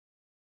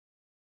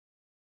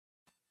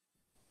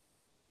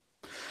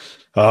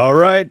All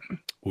right,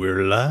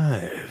 we're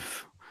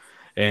live,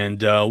 and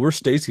we're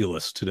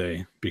Stacy-less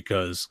today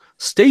because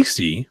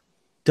Stacy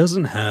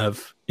doesn't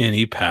have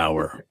any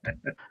power.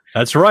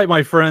 That's right,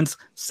 my friends.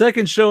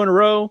 Second show in a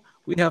row,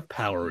 we have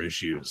power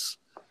issues.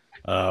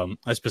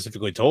 I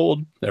specifically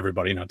told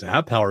everybody not to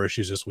have power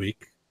issues this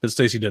week, but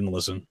Stacy didn't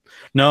listen.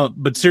 No,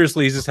 but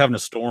seriously, he's just having a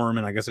storm,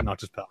 and I guess it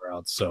knocked his power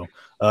out. So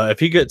if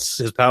he gets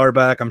his power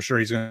back, I'm sure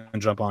he's going to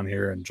jump on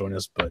here and join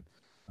us, but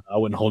I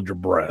wouldn't hold your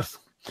breath.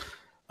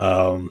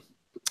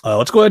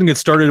 Let's go ahead and get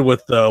started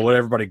with what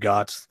everybody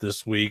got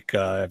this week.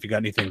 If you got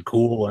anything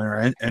cool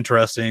or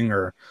interesting,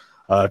 or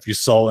if you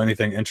saw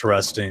anything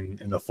interesting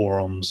in the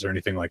forums or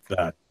anything like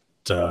that.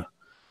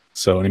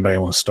 So anybody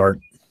want to start?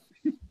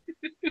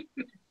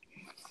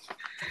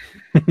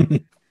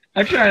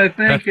 I'm trying to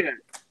think.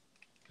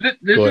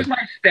 This is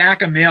my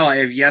stack of mail I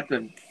have yet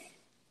to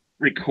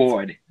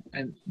record,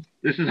 and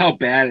this is how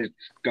bad it's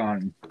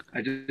gone.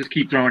 I just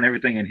keep throwing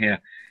everything in here.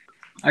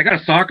 I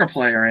got a soccer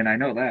player in, I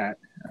know that.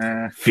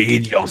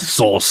 Feed your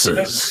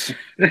sources.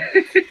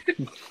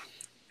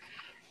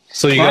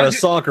 So you got a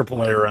soccer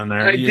player in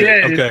there. I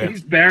did. Okay.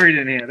 He's buried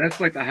in here.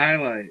 That's like the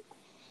highlight.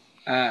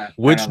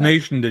 Which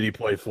nation did he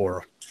play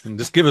for? And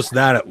just give us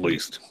that at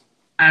least.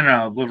 I don't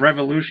know. The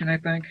Revolution, I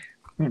think.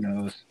 Who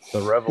knows?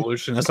 The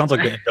Revolution? That sounds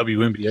like the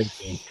WNBA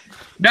team.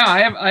 No,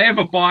 I have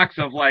a box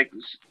of like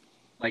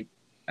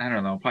I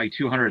don't know, probably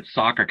 200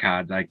 soccer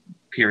cards I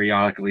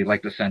periodically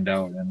like to send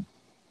out, and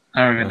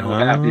I don't even know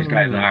what half these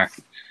guys are.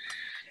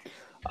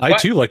 I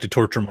too like to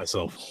torture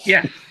myself.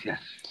 Yes.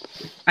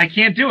 I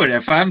can't do it.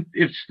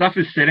 If stuff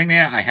is sitting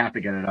there, I have to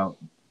get it out.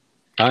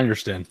 I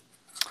understand.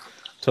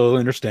 Totally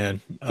understand.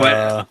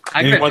 But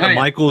anyone that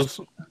Michael's.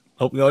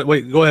 Oh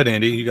wait, go ahead,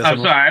 Andy. You got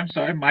I'm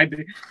sorry.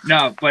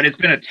 No, but it's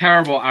been a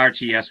terrible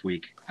RTS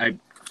week.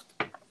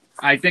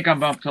 I think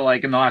I'm up to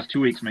like in the last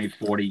 2 weeks, maybe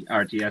 40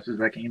 RTSs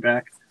that came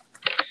back.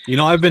 You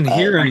know, I've been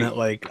hearing that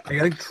like I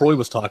think Troy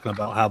was talking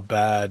about how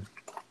bad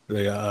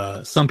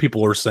some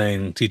people were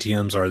saying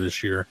TTMs are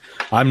this year.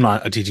 I'm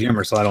not a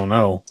TTMer, so I don't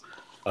know.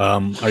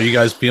 Are you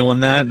guys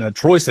feeling that? And,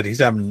 Troy said he's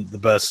having the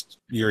best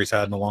year he's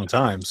had in a long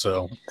time.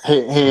 So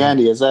hey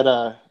Andy, is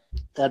that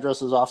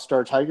addresses off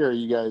Star Tiger? Or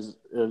you guys,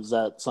 or is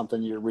that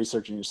something you're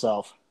researching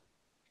yourself?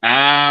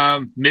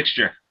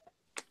 Mixture,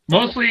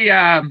 mostly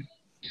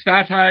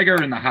Star Tiger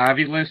and the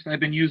Harvey list. I've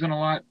been using a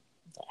lot.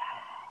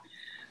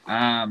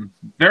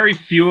 Very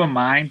few of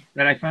mine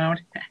that I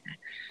found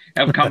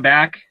have come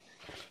back.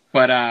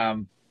 But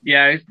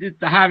the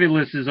Harvey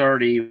list is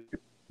already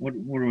what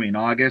are we in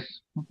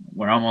August?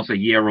 We're almost a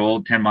year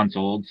old, 10 months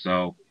old,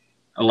 so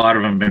a lot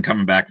of them have been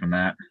coming back from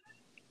that.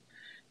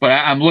 But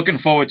I'm looking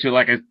forward to,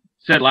 like I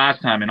said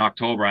last time in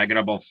October, I get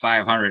about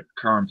 500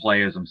 current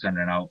players I'm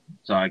sending out,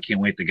 so I can't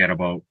wait to get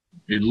about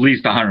at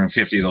least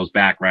 150 of those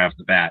back right off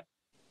the bat.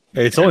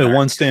 Hey, it's only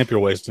one stamp you're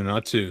wasting,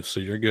 not two, so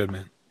you're good,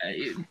 man.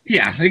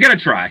 Yeah, you gotta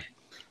try.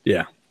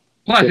 Yeah.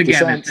 Plus,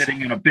 again, they're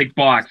sitting in a big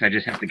box. I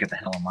just have to get the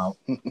hell out.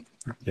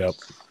 Yep.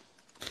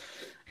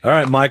 All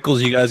right,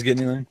 Michaels, you guys get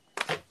anything?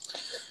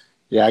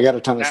 Yeah, I got a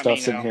ton of stuff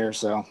sitting here,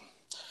 so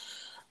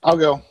I'll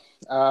go.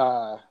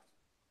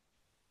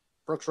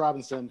 Brooks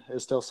Robinson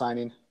is still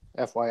signing,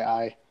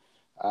 FYI.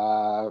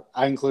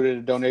 I included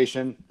a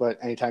donation, but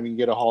anytime you can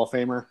get a Hall of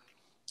Famer,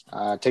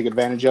 take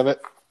advantage of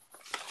it.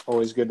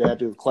 Always good to add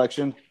to the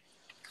collection.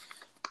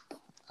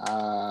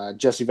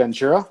 Jesse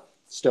Ventura,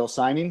 still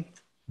signing.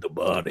 The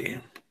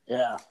body.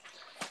 Yeah.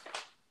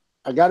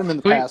 I got him in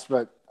the past,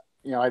 but,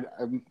 you know,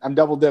 I'm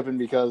double dipping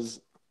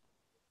because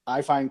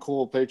I find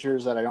cool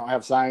pictures that I don't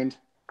have signed.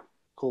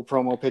 Cool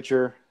promo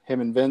picture, him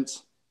and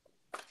Vince.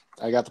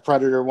 I got the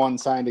Predator one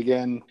signed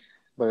again,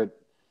 but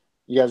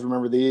you guys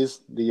remember these?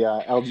 The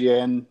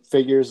LGN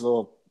figures,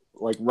 little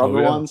like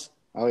rubber ones?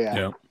 Oh,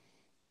 yeah.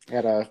 I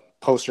had a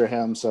poster of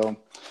him, so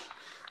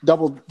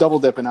double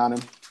dipping on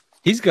him.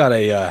 He's got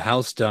a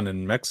house down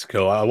in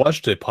Mexico. I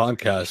watched a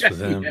podcast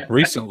with him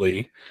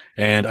recently,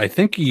 and I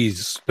think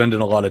he's spending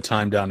a lot of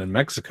time down in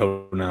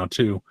Mexico now,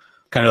 too.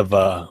 Kind of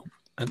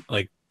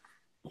like,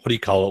 what do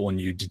you call it when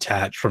you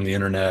detach from the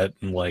internet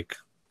and like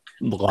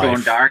life?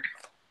 Going dark?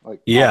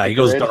 Like he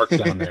goes dark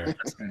down there.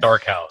 It's a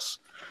dark house.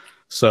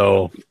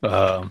 So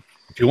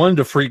if you wanted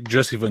to freak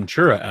Jesse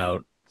Ventura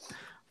out,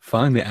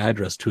 find the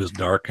address to his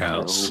dark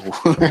house.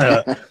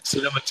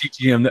 Send him a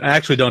TTM.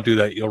 Actually, don't do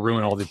that. You'll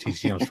ruin all the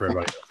TTMs for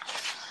everybody.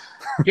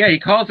 Yeah, he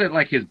calls it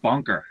like his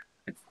bunker.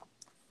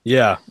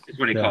 Yeah. Is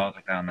what he calls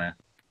it down there.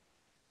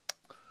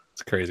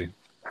 It's crazy.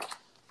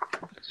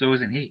 So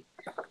isn't he?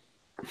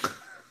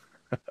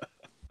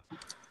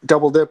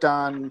 Double dipped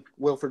on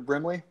Wilford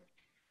Brimley.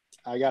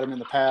 I got him in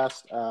the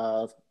past,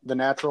 the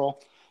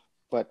natural,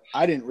 but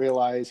I didn't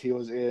realize he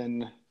was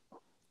in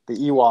the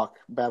Ewok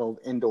Battled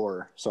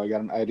Indoor. So I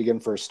had to get him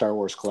for a Star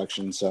Wars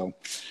collection. So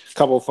a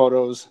couple of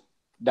photos,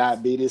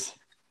 diabetes.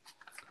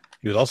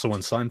 He was also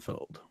in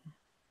Seinfeld.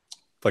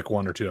 Like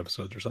 1 or 2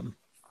 episodes or something.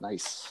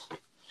 Nice.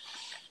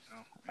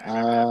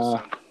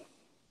 What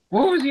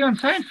was he on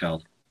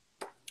Seinfeld?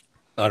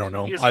 I don't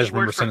know. I just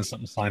remember sending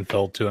something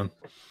Seinfeld to him.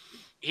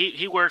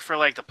 he worked for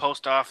like the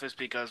post office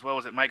because what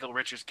was it? Michael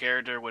Richards'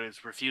 character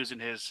was refusing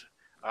his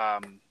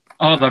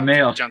The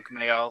mail. junk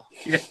mail.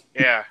 Yeah.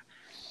 Yeah.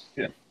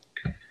 Yeah.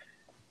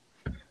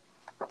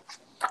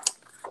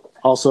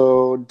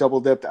 Also, double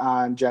dipped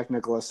on Jack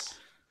Nicklaus.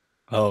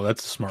 Oh,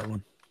 that's a smart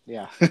one.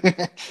 Yeah.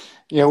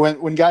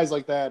 When guys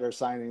like that are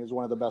signing, is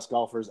one of the best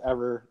golfers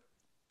ever.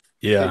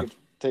 Yeah,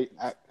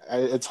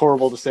 It's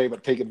horrible to say,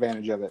 but take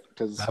advantage of it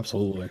because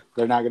absolutely.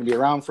 they're not going to be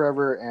around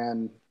forever.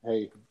 And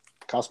hey,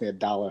 it cost me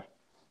 $1.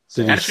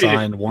 Did he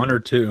sign 1 or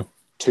 2?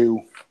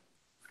 2.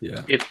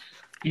 Yeah. If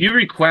you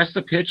request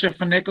a picture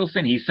for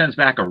Nicholson, he sends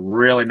back a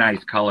really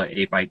nice color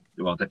it's a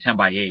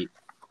 10x8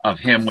 of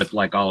him with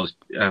like a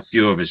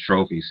few of his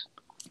trophies.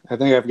 I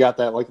think I've got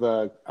that, like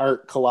the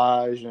art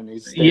collage, and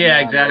he's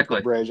exactly on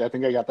the bridge. I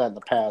think I got that in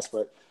the past,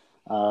 but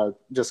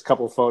just a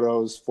couple of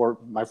photos for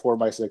my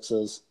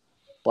 4x6s,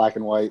 black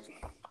and white.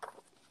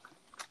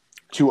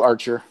 2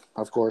 Archer,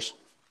 of course.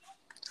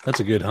 That's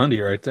a good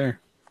hundy right there.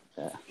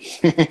 Yeah.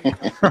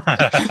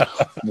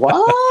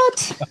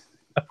 What?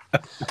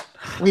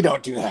 We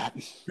don't do that.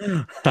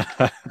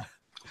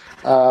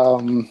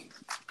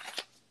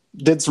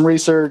 Did some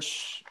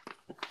research.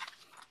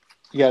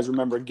 You guys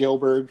remember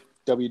Gilbert,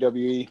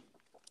 WWE,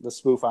 the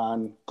spoof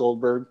on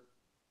Goldberg?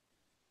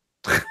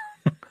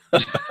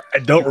 I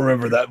don't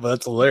remember that, but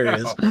that's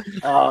hilarious.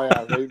 Oh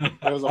yeah,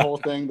 there was a whole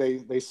thing.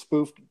 They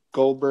spoofed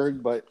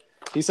Goldberg, but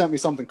he sent me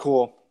something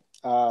cool.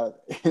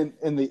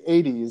 In the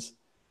 80s,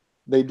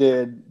 they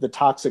did the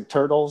Toxic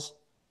Turtles.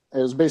 It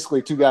was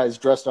basically 2 guys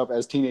dressed up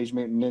as Teenage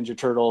Mutant Ninja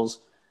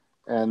Turtles,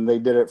 and they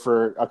did it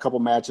for a couple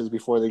matches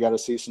before they got a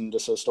cease and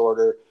desist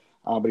order.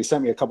 But he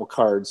sent me a couple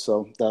cards,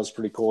 so that was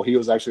pretty cool. He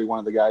was actually one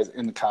of the guys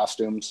in the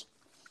costumes.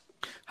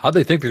 How'd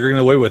they think they were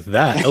getting away with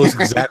that? That was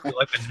exactly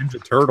like a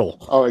Ninja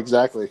Turtle. Oh,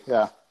 exactly.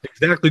 Yeah.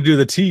 Exactly to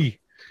the T.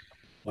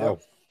 Wow.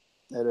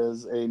 Yep. It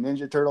is a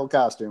Ninja Turtle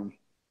costume.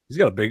 He's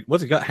got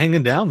what's he got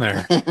hanging down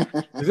there?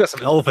 He's got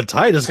some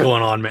elephantitis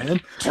going on, man.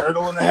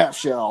 Turtle in a half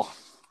shell.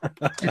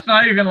 It's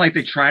not even like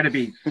they try to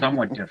be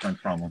somewhat different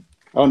from him.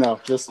 Oh no,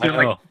 just they're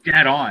like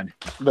dead on.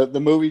 The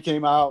movie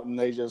came out and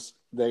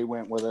they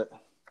went with it.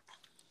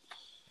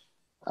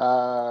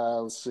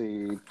 Let's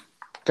see.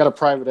 Got a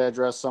private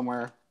address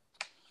somewhere.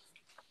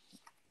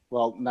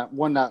 Well,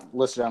 not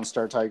listed on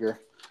Star Tiger.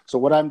 So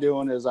what I'm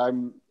doing is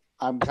I'm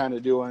kind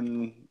of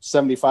doing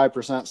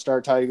 75%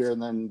 Star Tiger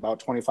and then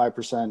about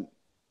 25%,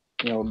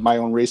 my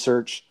own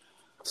research.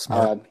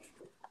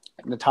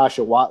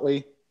 Natasha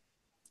Watley.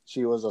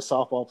 She was a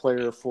softball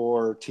player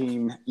for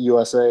Team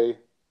USA,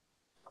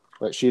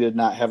 but she did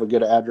not have a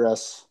good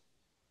address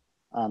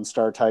on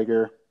Star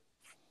Tiger.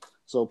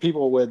 So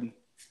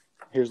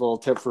here's a little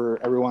tip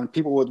for everyone.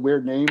 People with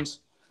weird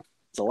names,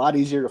 it's a lot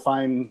easier to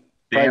find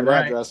private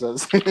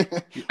addresses.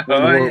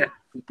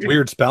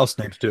 Weird spouse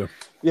names too.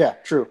 Yeah,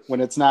 true.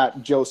 When it's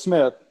not Joe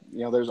Smith,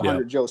 there's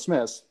 100 Joe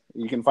Smiths.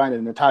 You can find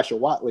a Natasha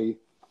Watley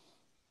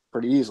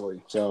pretty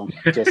easily. So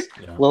just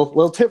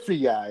little tip for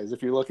you guys.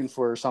 If you're looking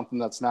for something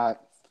that's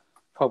not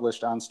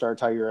published on Star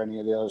Tiger or any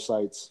of the other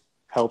sites,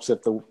 helps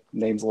if the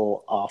name's a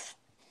little off.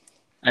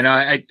 I know.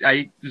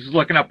 I was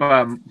looking up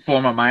a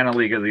former minor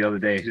leaguer the other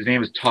day. His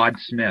name is Todd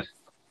Smith.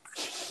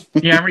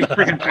 Yeah, how many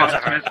freaking Todd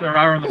Smiths there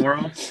are in the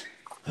world?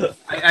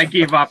 I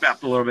gave up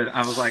after a little bit.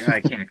 I was like,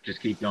 I can't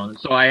just keep going.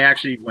 So I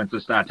actually went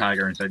to Star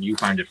Tiger and said, "You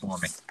find it for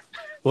me."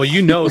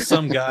 Well,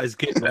 some guys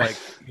get like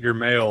your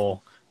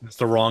mail. It's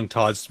the wrong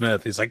Todd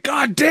Smith. He's like,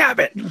 God damn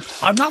it!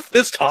 I'm not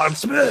this Todd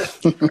Smith.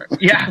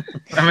 Yeah,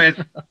 I mean,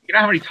 you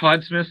know how many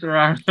Todd Smiths there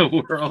are in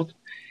the world.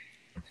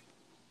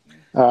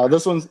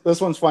 This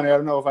one's funny. I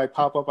don't know if I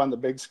pop up on the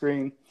big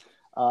screen.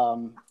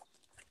 From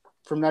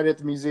Night at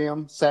the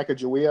Museum,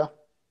 Sacagawea.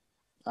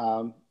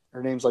 Her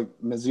name's like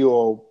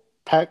Mizuho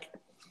Peck.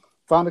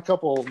 Found a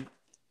couple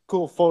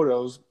cool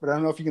photos, but I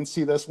don't know if you can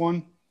see this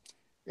one.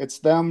 It's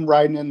them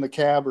riding in the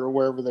cab or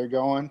wherever they're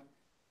going.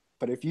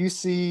 But if you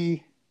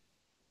see,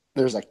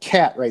 there's a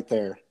cat right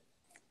there.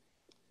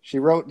 She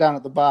wrote down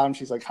at the bottom,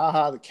 she's like,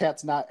 haha, the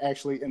cat's not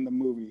actually in the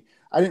movie.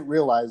 I didn't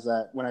realize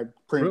that when I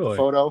printed the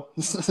photo.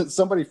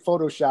 Somebody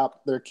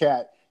photoshopped their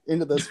cat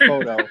into this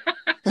photo.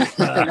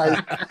 And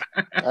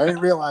I didn't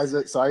realize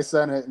it, so I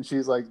sent it, and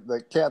she's like,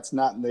 the cat's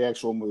not in the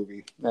actual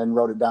movie, and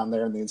wrote it down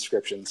there in the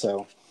inscription.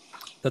 So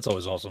that's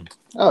always awesome.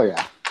 Oh,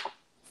 yeah.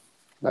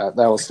 That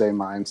will stay in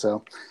mind.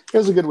 So it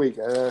was a good week.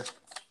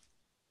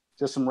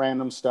 Just some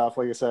random stuff.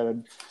 Like I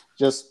said,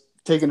 just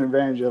taking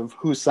advantage of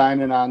who's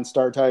signing on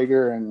Star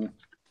Tiger and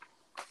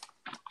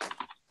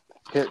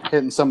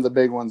hitting some of the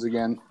big ones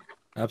again.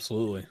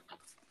 Absolutely.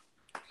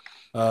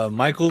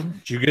 Michael,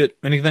 did you get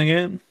anything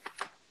in?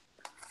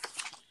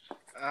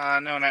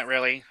 No, not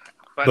really.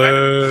 But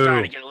Boo.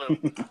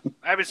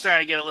 I've been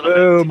starting to get a little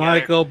boo, bit.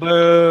 Michael,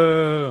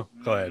 boo.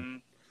 Go ahead.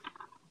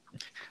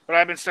 But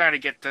I've been starting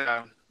to get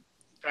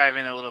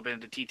diving a little bit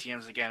into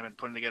TTMs again. I've been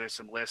putting together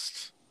some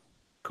lists.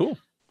 Cool.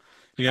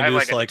 You gonna do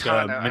this like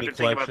mini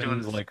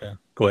collections?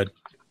 Go ahead.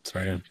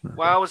 Sorry.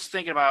 Well, I was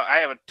thinking about. I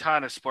have a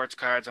ton of sports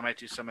cards. I might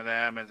do some of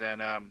them, and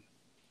then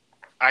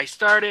I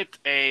started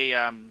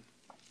a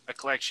a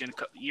collection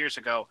years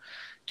ago,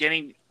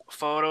 getting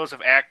photos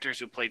of actors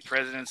who played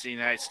presidents of the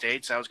United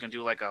States. I was going to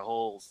do like a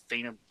whole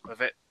thing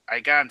of it.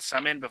 I gotten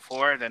some in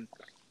before, then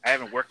I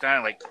haven't worked on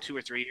it like 2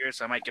 or 3 years,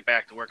 so I might get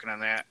back to working on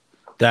that.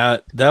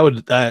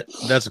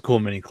 That's a cool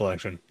mini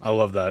collection. I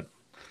love that.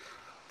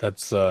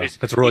 That's a really good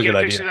idea. You get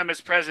a picture of them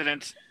as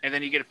presidents, and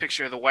then you get a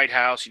picture of the White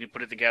House, and you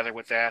put it together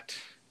with that.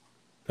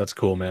 That's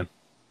cool, man.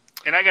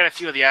 And I got a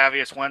few of the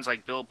obvious ones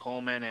like Bill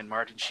Pullman and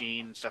Martin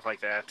Sheen and stuff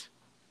like that.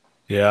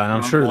 Yeah, and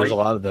I'm sure there's a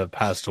lot of that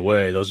passed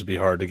away. Those would be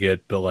hard to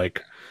get, but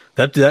like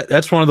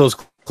that's one of those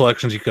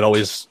collections you could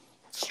always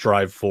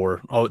strive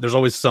for. Oh, there's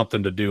always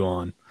something to do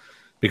on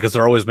because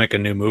they're always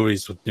making new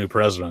movies with new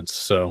presidents.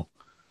 So,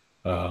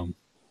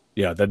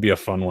 yeah, that'd be a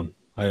fun one.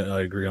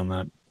 I agree on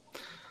that.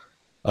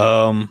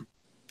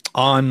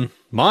 On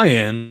my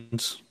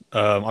end,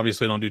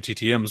 obviously I don't do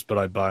TTMs, but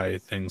I buy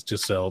things to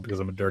sell because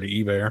I'm a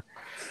dirty eBayer.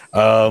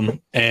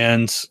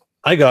 And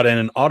I got in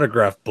an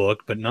autograph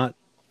book, but not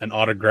an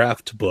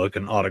autographed book,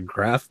 an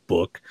autograph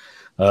book.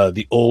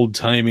 The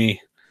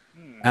old-timey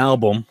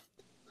album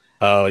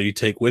you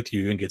take with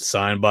you and get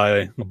signed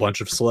by a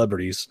bunch of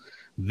celebrities.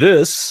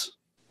 This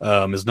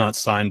is not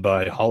signed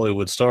by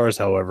Hollywood stars,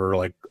 however,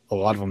 like a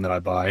lot of them that I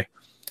buy.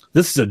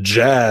 This is a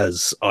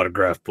jazz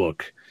autograph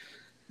book,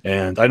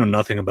 and I know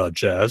nothing about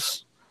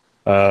jazz.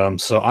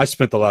 So I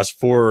spent the last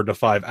 4 to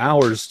 5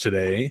 hours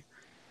today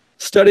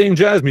studying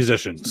jazz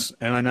musicians,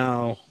 and I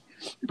now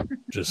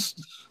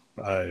just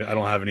I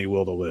don't have any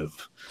will to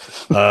live.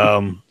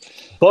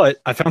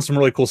 But I found some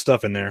really cool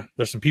stuff in there.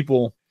 There's some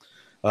people.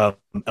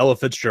 Ella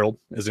Fitzgerald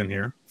is in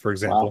here, for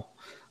example.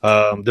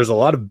 Wow. There's a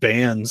lot of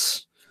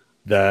bands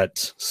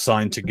that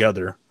signed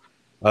together.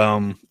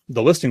 The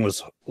listing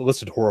was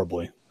listed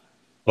horribly,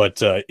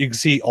 but you can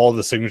see all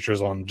the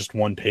signatures on just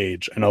one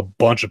page, and a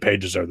bunch of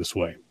pages are this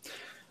way.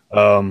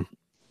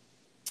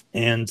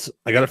 And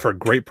I got it for a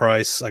great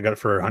price. I got it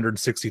for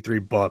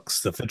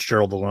 $163. The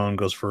Fitzgerald alone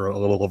goes for a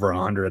little over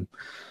 100.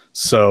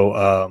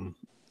 So,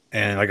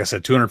 and like I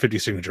said, 250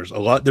 signatures. A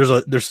lot.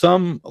 There's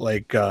some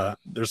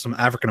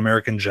African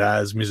American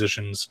jazz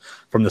musicians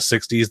from the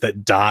 60s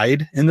that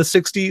died in the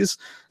 60s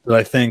that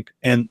I think,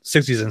 and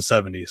 60s and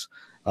 70s,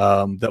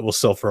 that will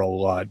sell for a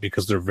lot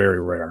because they're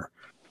very rare.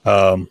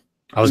 I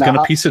was going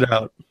to piece it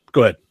out.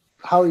 Go ahead.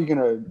 How are you going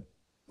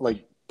to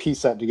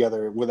piece that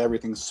together with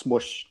everything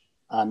smushed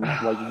on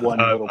one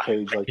little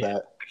page like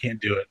that? I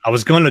can't do it. I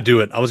was going to do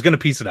it. I was going to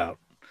piece it out.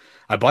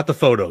 I bought the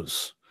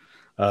photos.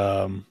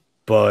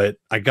 But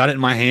I got it in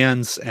my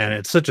hands, and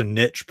it's such a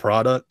niche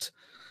product.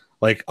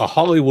 Like a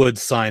Hollywood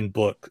signed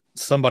book,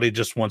 somebody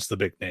just wants the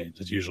big names,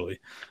 it's usually.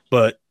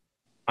 But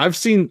I've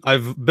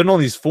been on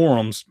these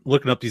forums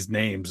looking up these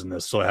names in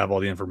this, so I have all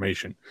the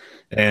information.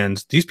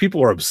 And these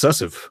people are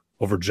obsessive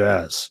over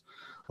jazz.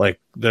 Like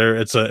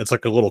it's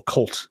like a little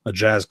cult, a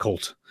jazz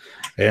cult.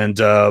 And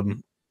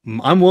I'm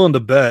willing to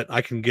bet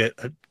I can get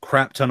a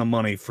crap ton of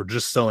money for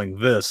just selling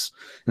this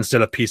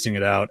instead of piecing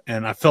it out.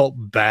 And I felt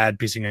bad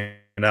piecing it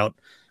out.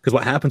 Because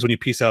what happens when you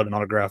piece out an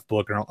autograph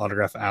book or an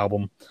autograph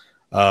album,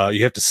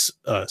 you have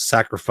to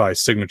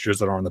sacrifice signatures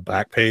that are on the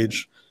back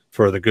page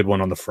for the good one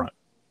on the front.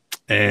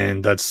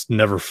 And that's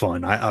never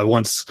fun. I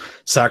once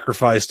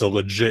sacrificed a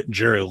legit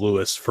Jerry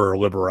Lewis for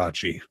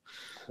Liberace.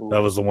 Ooh.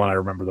 That was the one I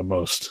remember the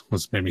most.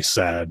 It made me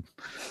sad.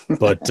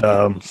 But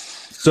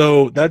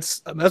so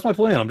that's my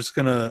plan. I'm just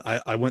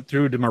I went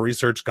through, did my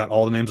research, got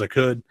all the names I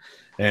could,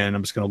 and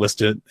I'm just gonna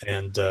list it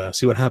and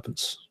see what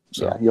happens.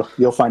 So yeah,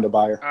 you'll find a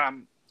buyer.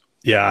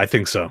 Yeah, I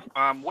think so.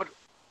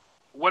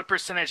 What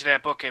percentage of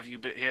that book have you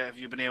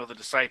been able to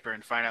decipher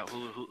and find out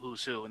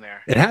who's who in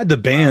there? It had the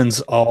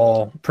bands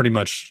all pretty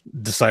much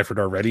deciphered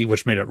already,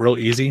 which made it real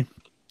easy.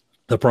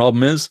 The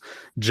problem is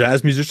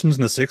jazz musicians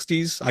in the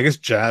 60s, I guess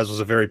jazz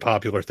was a very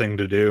popular thing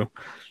to do.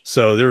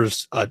 So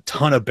there's a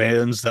ton of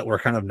bands that were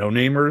kind of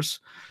no-namers,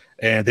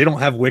 and they don't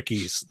have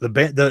wikis.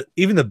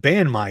 Even the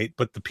band might,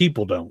 but the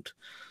people don't.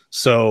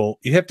 So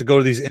you have to go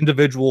to these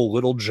individual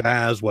little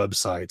jazz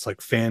websites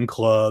like fan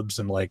clubs,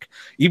 and like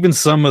even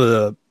some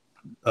of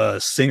the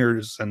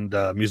singers and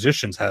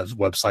musicians have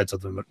websites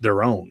of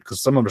their own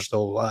because some of them are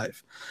still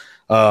alive.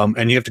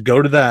 And you have to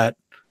go to that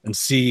and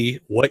see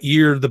what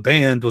year the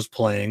band was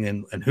playing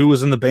and who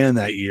was in the band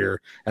that year,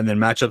 and then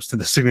match ups to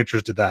the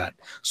signatures to that.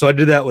 So I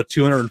did that with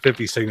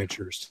 250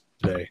 signatures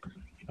today.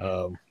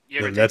 You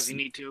ever think you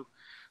need to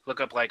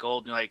look up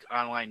old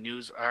online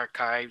news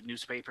archive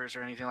newspapers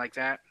or anything like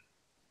that?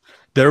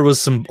 There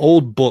was some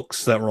old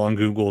books that were on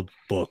Google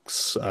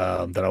Books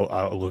that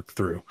I'll look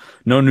through.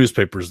 No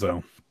newspapers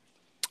though.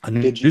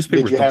 Did you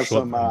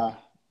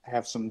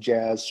have some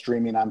jazz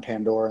streaming on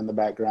Pandora in the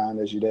background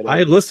as you did it?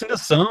 I listened to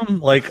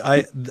some.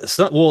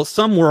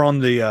 Some were on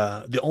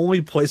the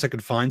only place I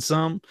could find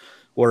some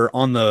were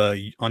on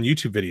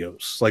YouTube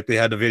videos. Like they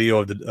had a video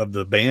of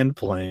the band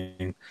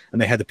playing,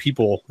 and they had the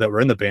people that were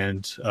in the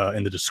band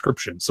in the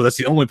description. So that's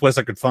the only place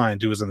I could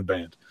find who was in the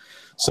band.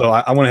 So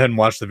I went ahead and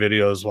watched the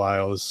videos while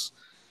I was.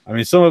 I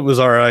mean, some of it was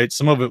all right.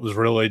 Some of it was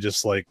really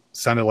just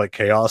sounded like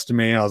chaos to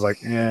me. I was like,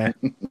 eh.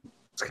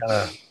 It's kind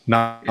of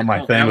not It's my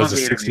called thing. It was a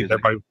elevator 60s. music.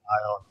 Everybody was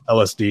high on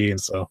LSD, and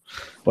so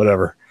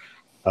whatever.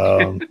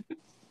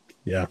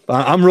 Yeah,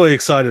 I'm really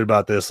excited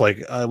about this.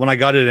 Like when I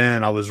got it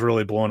in, I was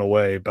really blown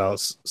away about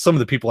some of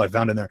the people I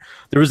found in there.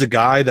 There was a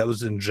guy that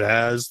was in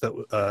jazz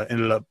that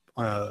ended up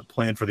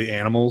playing for the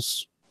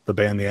Animals, the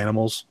band The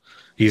Animals.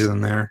 He's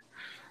in there.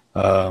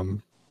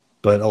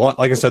 But a lot,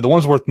 like I said, the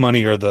ones worth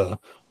money are the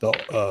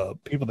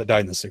people that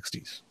died in the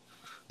 60s.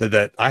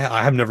 That I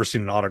have never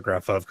seen an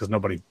autograph of because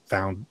nobody's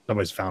found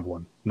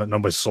one.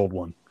 Nobody's sold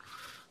one.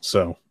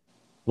 So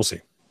we'll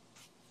see.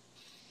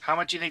 How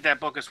much do you think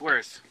that book is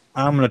worth?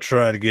 I'm gonna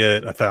try to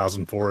get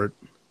 1,000 for it.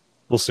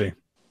 We'll see.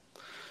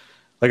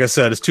 Like I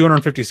said, it's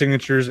 250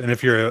 signatures, and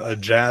if you're a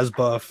jazz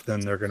buff, then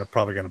they're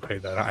probably gonna pay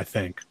that. I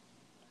think.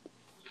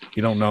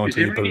 You don't know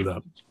until you put it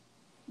up.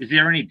 Is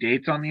there any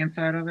dates on the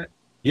inside of it?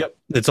 Yep,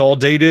 it's all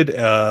dated.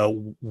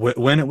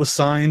 When it was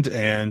signed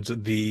and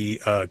the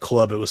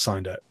club it was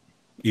signed at.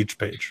 Each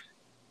page.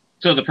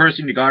 So the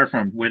person you got it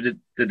from, did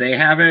they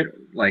have it?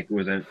 Like,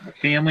 was it a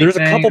family? There's a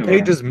thing, couple or?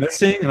 pages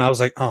missing, and I was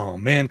like, "Oh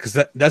man," because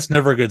that's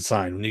never a good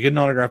sign. When you get an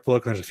autograph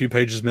book and there's a few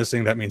pages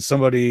missing, that means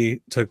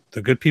somebody took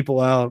the good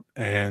people out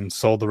and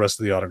sold the rest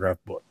of the autograph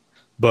book.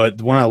 But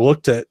when I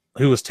looked at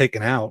who was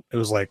taken out, it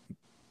was like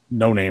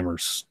no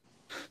namers.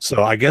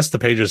 So I guess the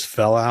pages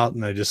fell out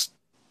and they just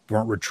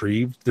weren't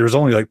retrieved. There was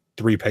only like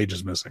 3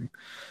 pages missing.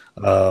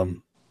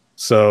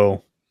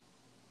 So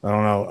I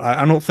don't know.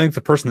 I don't think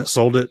the person that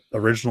sold it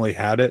originally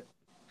had it,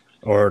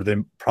 or they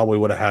probably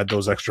would have had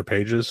those extra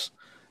pages.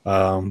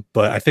 But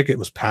I think it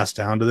was passed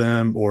down to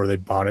them, or they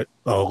bought it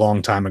a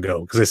long time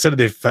ago because they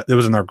said it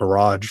was in their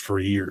garage for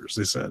years.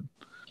 They said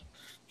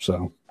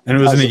so, and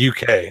it was in the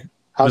UK. It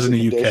was in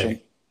the UK.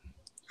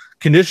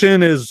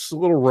 Condition is a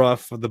little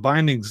rough. The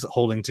binding's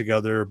holding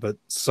together, but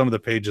some of the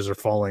pages are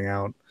falling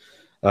out.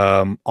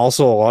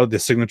 Also, a lot of the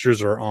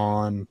signatures are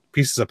on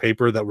pieces of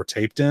paper that were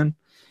taped in.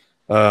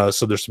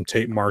 So there's some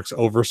tape marks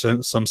over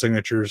some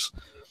signatures,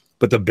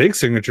 but the big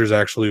signatures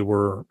actually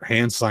were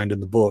hand signed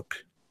in the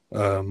book.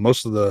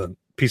 Most of the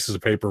pieces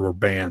of paper were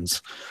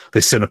bands.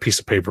 They sent a piece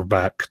of paper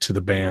back to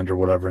the band or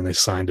whatever, and they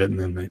signed it, and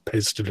then they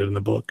pasted it in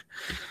the book.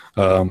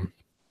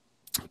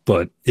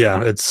 But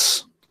yeah,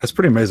 it's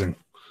pretty amazing.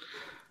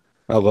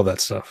 I love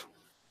that stuff.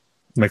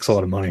 It makes a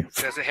lot of money.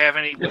 Does it have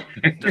anywhere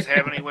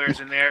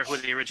in there who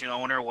the original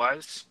owner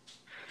was?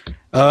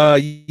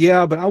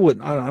 Yeah, but I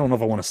don't know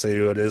if I want to say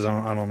who it is.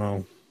 I don't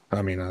know.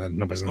 I mean,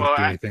 nobody's gonna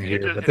do anything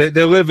here. But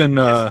they live in.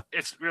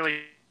 It's really,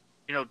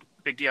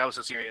 big deal. I was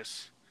so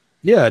serious.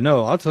 Yeah,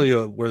 no, I'll tell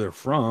you where they're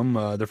from.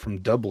 They're from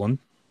Dublin,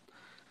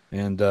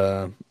 and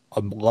a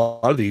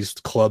lot of these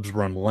clubs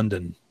were in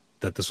London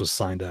that this was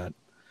signed at.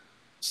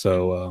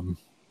 So,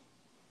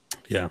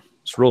 yeah,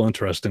 it's real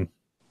interesting.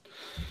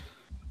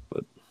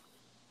 But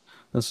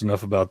that's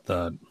enough about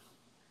that.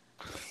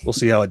 We'll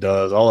see how it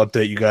does. I'll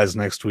update you guys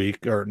next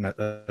week or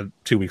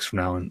 2 weeks from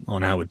now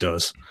on how it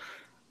does.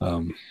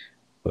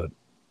 But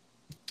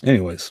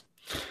anyways,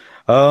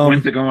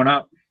 when's it going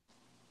up?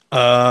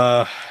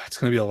 It's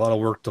gonna be a lot of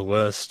work to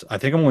list. I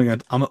think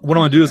what I'm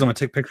gonna do is I'm gonna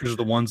take pictures of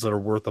the ones that are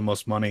worth the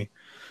most money,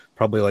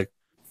 probably like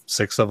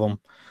 6 of them,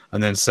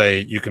 and then say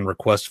you can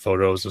request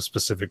photos of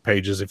specific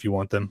pages if you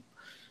want them.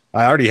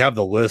 I already have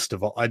the list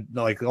of all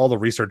the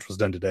research was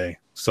done today.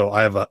 So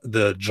I have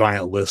the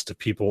giant list of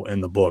people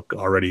in the book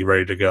already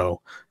ready to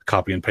go,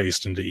 copy and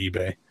paste into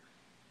eBay.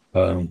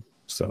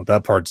 So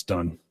that part's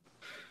done.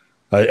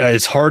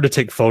 It's hard to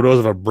take photos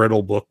of a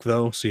brittle book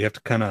though. So you have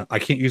to I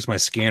can't use my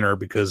scanner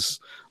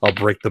because I'll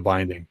break the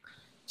binding.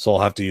 So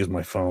I'll have to use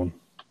my phone.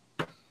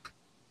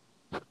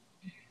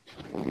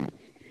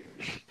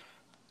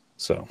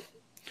 So,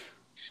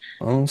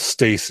 oh,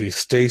 Stacy.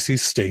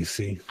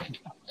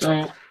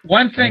 So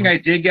one thing I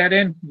did get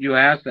in, you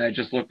asked, I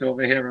just looked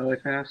over here really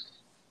fast,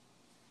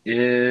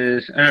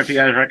 is, I don't know if you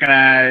guys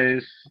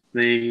recognize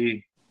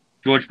the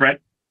George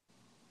Brett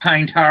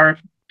Pine Tower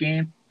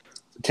game.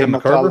 Tim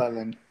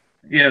McCullough.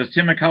 Yeah, it was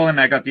Tim McCullough.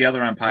 I got the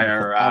other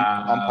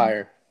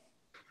umpire.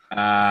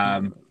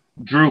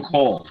 Drew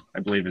Cole, I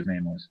believe his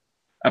name was.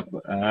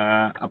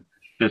 Up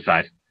this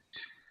side.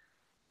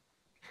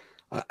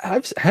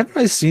 Haven't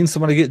I seen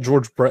somebody get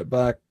George Brett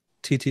back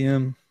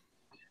TTM?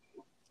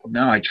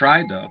 No, I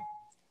tried though.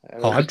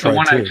 I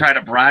tried too. I tried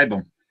to bribe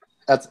him.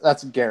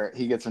 That's Garrett.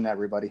 He gets in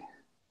everybody.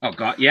 Oh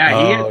God,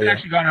 yeah, he has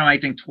actually gone on I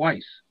think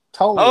twice.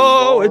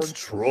 Lord. It's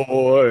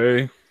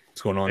Troy.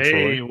 What's going on,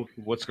 Troy? Troy?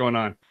 What's going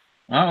on?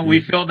 Oh, we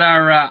filled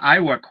our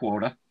Iowa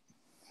quota.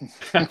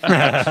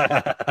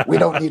 We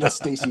don't need a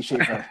Stacy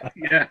Schaefer.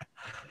 Yeah,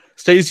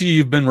 Stacy,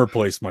 you've been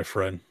replaced, my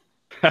friend.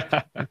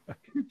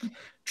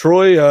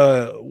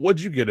 Troy,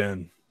 what'd you get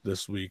in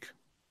this week?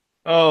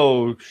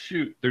 Oh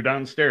shoot, they're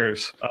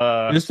downstairs.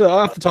 Just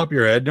off the top of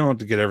your head, don't have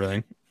to get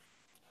everything.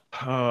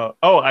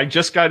 I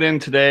just got in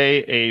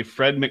today a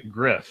Fred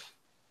McGriff.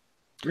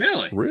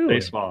 really?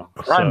 Baseball.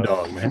 Crime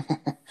dog, man.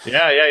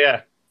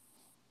 Yeah.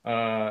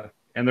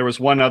 And there was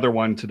one other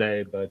one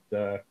today, but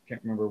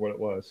can't remember what it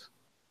was.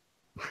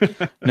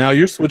 Now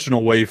you're switching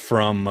away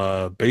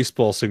from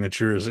baseball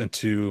signatures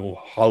into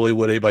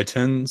Hollywood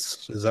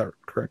 8x10s. Is that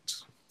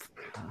correct?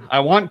 I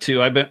want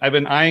to. I've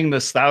been eyeing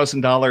this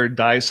 $1,000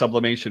 dye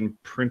sublimation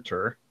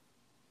printer,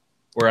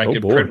 where I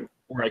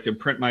could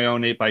print my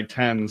own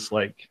 8x10s,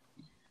 like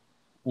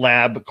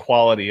lab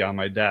quality, on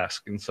my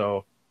desk. And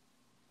so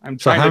I'm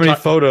So trying how to many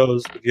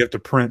photos do you have to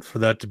print for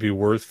that to be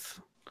worth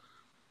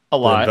a the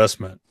lot.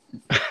 investment?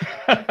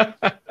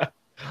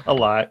 A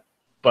lot.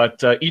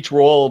 But each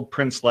roll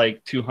prints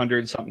like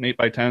 200 something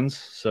 8x10s.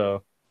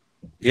 So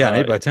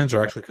Yeah, 8x10s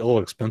are actually a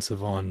little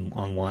expensive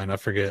online. I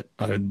forget.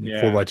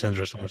 4x10s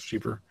are so much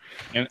cheaper.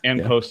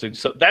 And postage.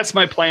 So that's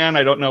my plan.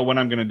 I don't know when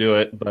I'm going to do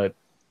it, but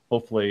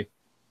hopefully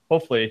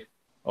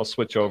I'll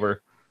switch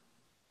over.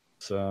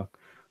 So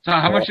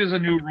how much is a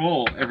new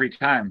roll every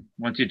time?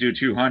 Once you do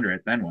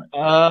 200, then what?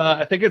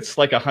 I think it's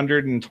like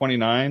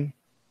 129.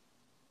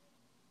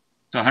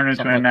 So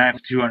 129 for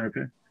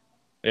 200.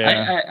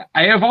 Yeah.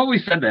 I have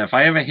always said that if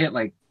I ever hit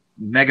like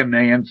mega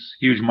millions,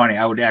 huge money,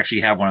 I would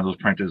actually have one of those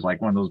printers,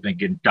 like one of those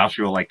big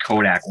industrial, like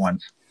Kodak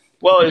ones.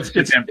 Well, it's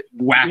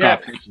whack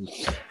up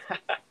pictures.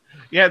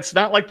 Yeah, it's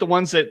not like the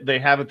ones that they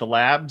have at the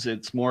labs.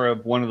 It's more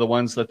of one of the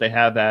ones that they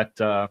have at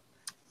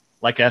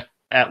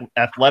at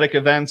athletic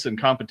events and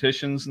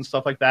competitions and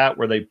stuff like that,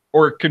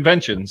 or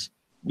conventions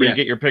where you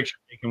get your picture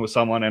taken with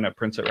someone and it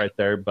prints it right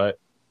there. But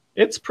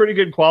it's pretty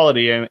good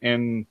quality,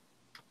 and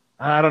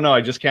I don't know.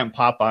 I just can't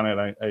pop on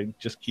it. I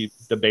just keep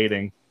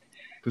debating,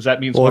 because that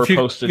means more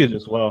postage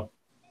as well.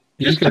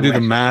 You just gotta do the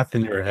math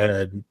in your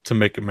head to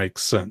make it make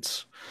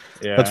sense.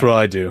 Yeah, that's what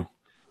I do.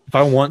 If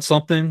I want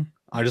something,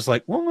 I just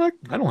like, well,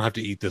 I don't have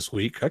to eat this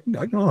week. I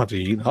don't have to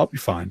eat. I'll be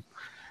fine.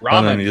 Ramen.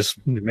 And then you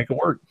just make it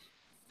work.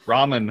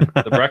 Ramen,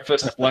 the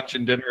breakfast, lunch,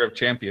 and dinner of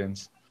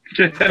champions.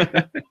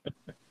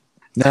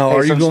 Now,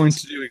 are you going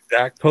to do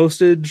exact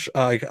postage?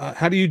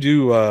 How do you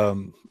do?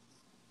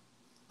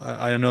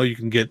 I know you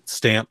can get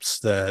stamps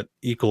that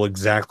equal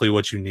exactly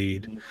what you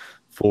need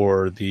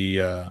for the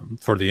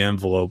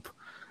envelope.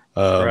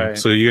 Right.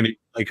 So you're gonna,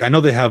 like, I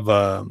know they have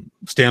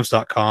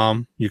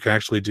stamps.com you can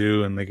actually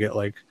do, and they get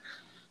like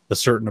a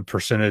certain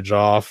percentage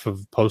off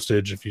of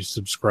postage if you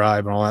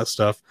subscribe and all that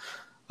stuff.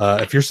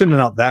 If you're sending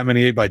out that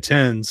many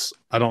 8x10s,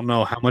 I don't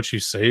know how much you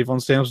save on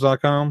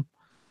stamps.com,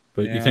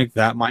 but you think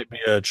that might be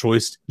a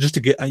choice just to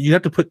get, you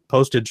have to put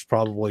postage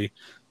probably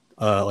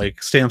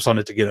like stamps on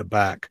it to get it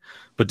back,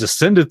 but to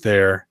send it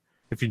there,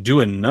 if you do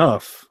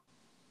enough,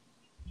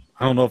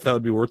 I don't know if that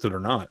would be worth it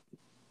or not.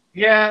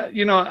 Yeah,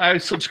 I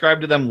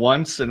subscribed to them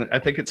once, and I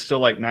think it's still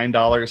like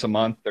 $9 a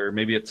month, or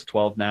maybe it's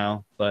 12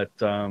 now. But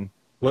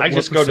what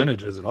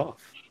percentage is it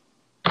off?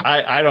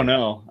 I don't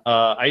know.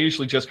 I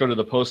usually just go to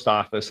the post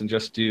office and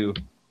just do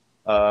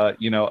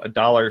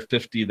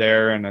 $1.50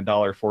 there and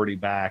 $1.40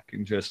 back,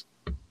 and just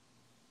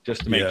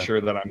to make sure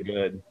that I'm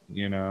good.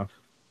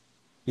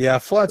 Yeah,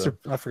 flats are.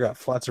 I forgot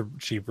flats are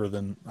cheaper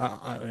than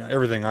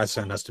everything I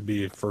send has to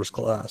be first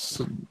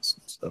class.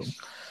 So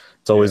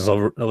it's always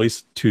over at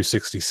least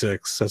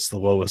 $2.66. That's the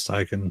lowest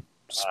I can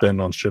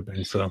spend on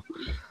shipping. So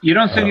you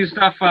don't send your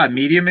stuff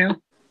media mail?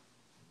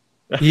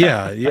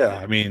 Yeah.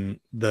 I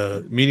mean,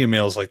 the media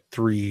mail is like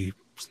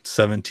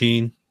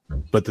 $3.17,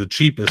 but the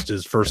cheapest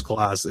is first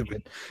class if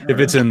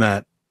it's in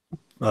that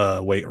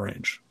weight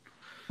range.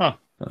 Huh.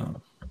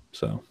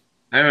 So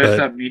I always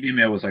thought media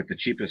mail was like the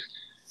cheapest.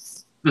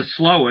 The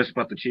slowest,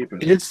 but the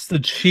cheapest. It's the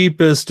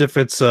cheapest if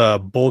it's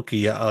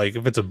bulky. Like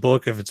if it's a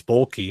book, if it's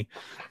bulky,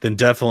 then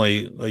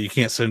definitely you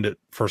can't send it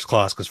first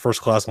class, because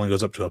first class only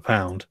goes up to 1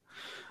 pound,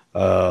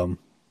 and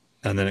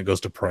then it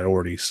goes to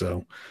priority.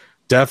 So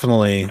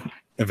definitely,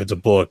 if it's a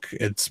book,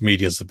 it's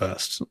media's the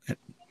best.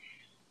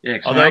 Yeah,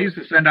 I used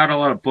to send out a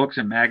lot of books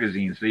and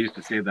magazines. They used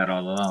to say that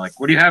all along. Like,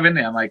 what do you have in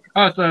there? I'm like,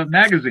 oh, it's a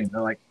magazine.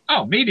 They're like,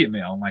 oh, media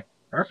mail. I'm like,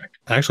 perfect.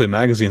 Actually,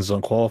 magazines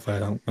don't qualify.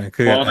 They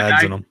could get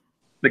ads in them.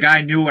 The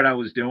guy knew what I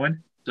was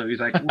doing, so he's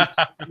like,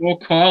 we'll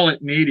call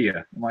it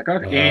media. I'm like,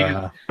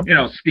 okay,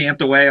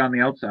 stamped away on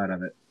the outside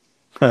of it.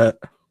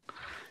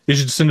 You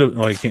should send it.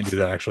 Well, you can't do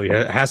that, actually.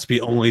 It has to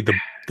be only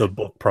the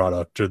book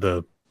product or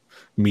the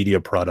media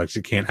products.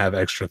 You can't have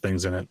extra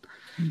things in it.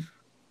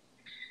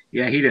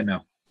 Yeah, he didn't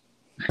know.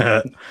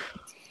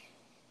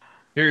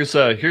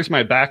 Here's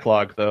my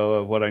backlog, though,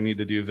 of what I need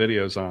to do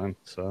videos on.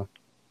 So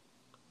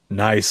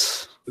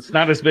nice. It's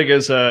not as big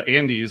as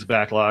Andy's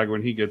backlog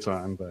when he gets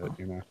on, but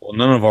Well,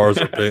 none of ours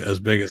are as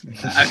big as.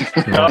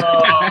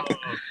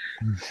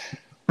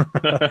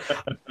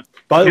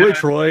 By the way,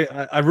 Troy,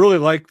 I really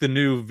like the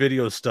new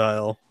video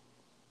style.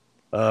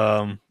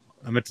 I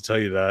meant to tell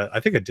you that. I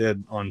think I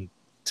did on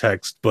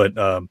text, but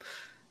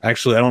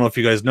actually, I don't know if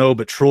you guys know,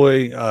 but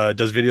Troy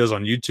does videos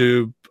on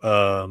YouTube.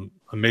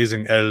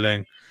 Amazing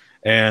editing,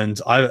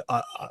 and I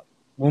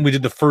when we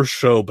did the first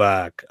show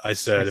back, I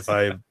said if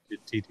I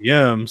did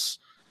TTMs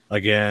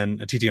again,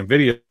 TTM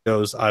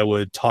videos, I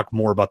would talk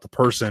more about the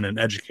person and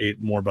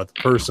educate more about the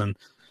person,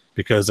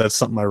 because that's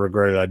something I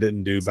regretted I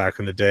didn't do back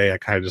in the day. I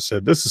kind of just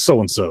said, this is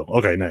so-and-so.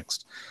 Okay,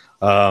 next.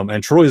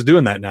 And Troy is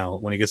doing that now.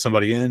 When he gets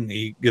somebody in,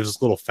 he gives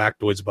us little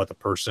factoids about the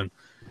person.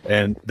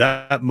 And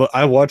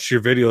I watch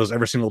your videos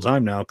every single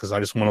time now because I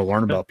just want to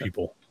learn about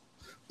people.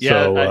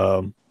 Yeah,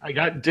 So, I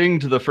got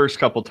dinged the first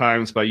couple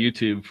times by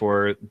YouTube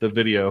for the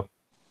video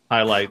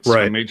highlights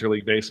Right. from Major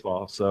League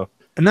Baseball. So,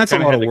 and that's a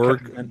kinda lot had of to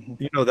work. And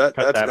you know that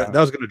cut that out.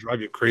 was going to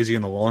drive you crazy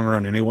in the long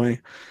run anyway.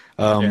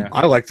 Yeah.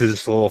 I like the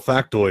just little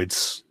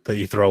factoids that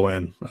you throw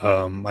in.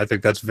 I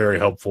think that's very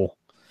helpful.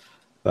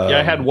 Yeah,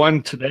 I had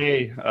one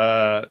today.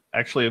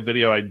 Actually, a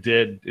video I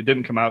did. It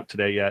didn't come out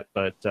today yet,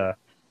 but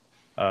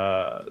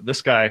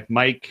this guy,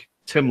 Mike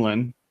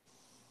Timlin,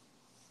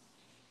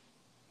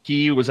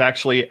 he was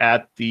actually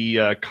at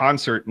the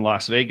concert in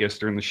Las Vegas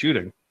during the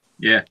shooting.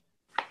 Yeah.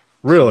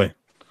 Really,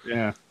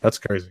 Yeah. that's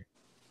crazy.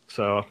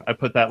 So I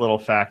put that little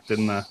fact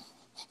in the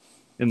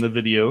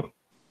video.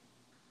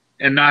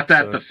 And not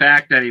that So- the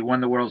fact that he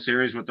won the World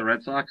Series with the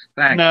Red Sox.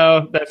 Thanks.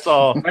 No, that's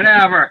all.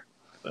 Whatever.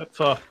 That's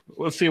all.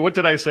 Let's see. What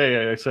did I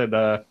say? I said,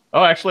 oh,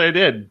 actually, I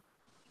did.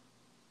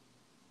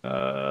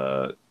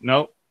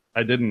 No,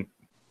 I didn't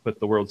put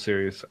the World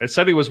Series. I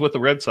said he was with the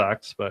Red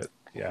Sox, but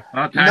yeah.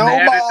 Well, time to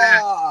edit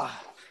that. Noma!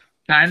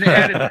 Time to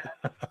edit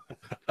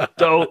that.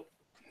 So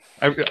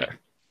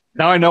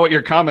now I know what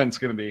your comment's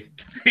going to be.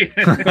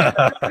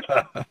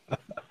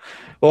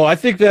 Well, I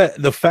think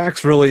that the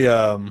facts really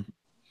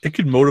it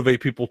could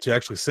motivate people to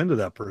actually send to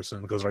that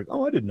person because like,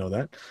 oh, I didn't know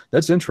that.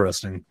 That's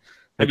interesting.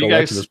 Have Like, you I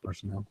like guys- this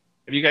person now.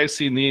 Have you guys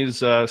seen these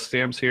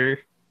stamps here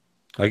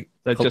Like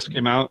that just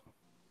came out?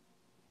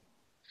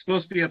 It's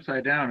supposed to be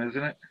upside down,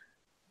 isn't it?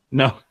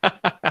 No,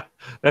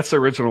 that's the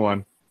original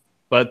one.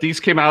 But these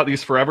came out,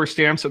 these forever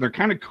stamps, and they're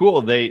kind of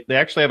cool. They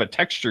actually have a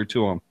texture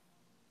to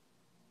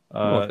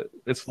them.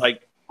 It's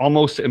like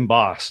almost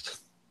embossed.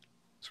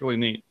 It's really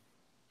neat.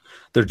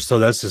 so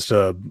that's just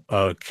a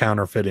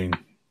counterfeiting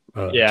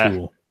Yeah.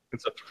 tool.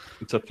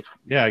 It's a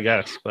yeah, I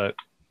guess, but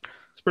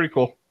it's pretty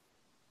cool.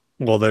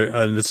 Well,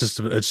 it's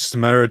just a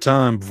matter of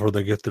time before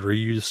they get the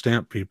reused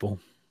stamp people.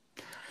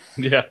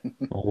 Yeah.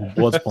 Old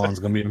Bloodspawn's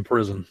gonna be in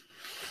prison.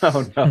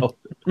 Oh no.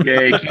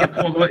 Yeah, you can't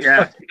pull those.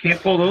 Yeah, you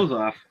can't pull those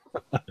off.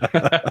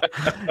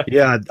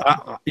 Yeah,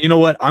 you know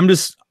what?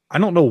 I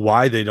don't know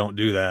why they don't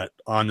do that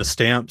on the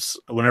stamps.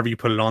 Whenever you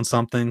put it on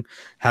something,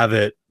 have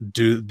it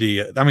do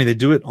they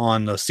do it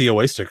on the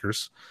COA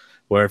stickers,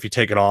 where if you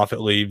take it off, it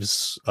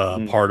leaves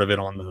part of it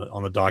on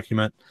the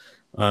document.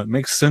 It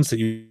makes sense that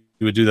you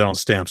would do that on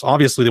stamps.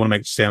 Obviously, they want to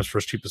make stamps for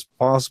as cheap as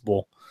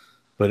possible,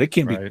 but it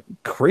can't be Right.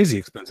 crazy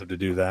expensive to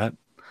do that.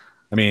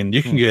 I mean,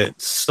 you can get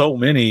so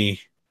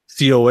many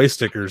COA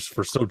stickers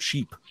for so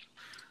cheap.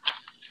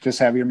 Just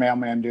have your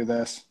mailman do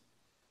this.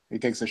 He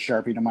takes a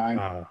Sharpie to mine.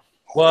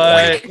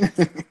 What?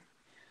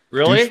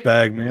 Really?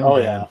 Douchebag mailman. Oh,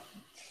 yeah.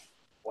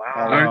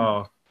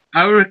 Wow.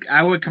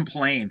 I would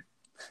complain.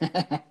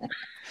 I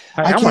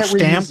I'm a can't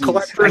stamp reuse these.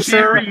 collector, I can't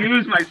sir.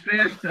 reuse my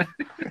stamps.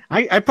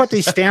 I put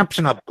these stamps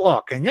in a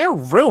book, and you're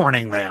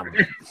ruining them.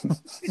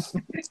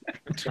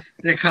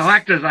 They're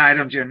collector's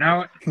items, you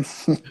know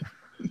it.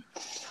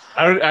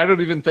 I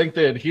don't even think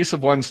the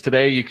adhesive ones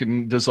today you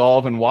can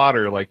dissolve in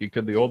water like you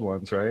could the old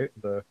ones, right?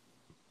 The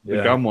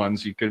Yeah. gum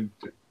ones you could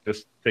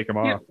just take them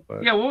off.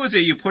 But Yeah, what was it?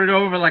 You put it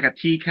over like a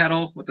tea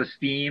kettle with the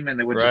steam, and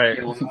they would Right.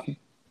 just peel it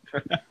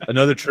off.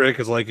 Another trick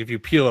is like if you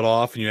peel it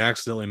off and you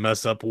accidentally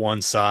mess up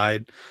one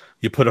side,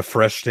 you put a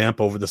fresh stamp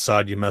over the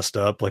side you messed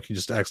up, like you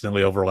just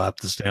accidentally overlap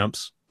the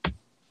stamps.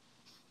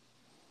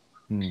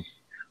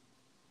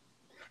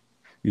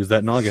 Use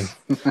that noggin.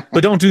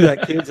 But don't do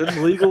that, kids. It's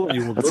illegal.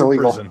 You will That's go to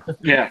illegal. prison.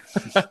 Yeah.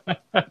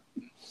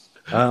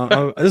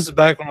 This is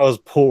back when I was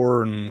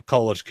poor and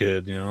college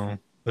kid,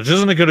 which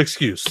isn't a good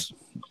excuse.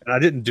 And I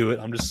didn't do it.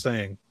 I'm just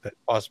saying that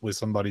possibly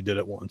somebody did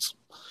it once.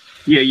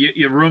 Yeah,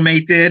 your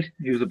roommate did.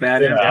 He was a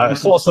bad I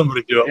influence. saw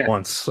somebody do it Yeah.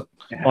 once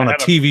Yeah. on a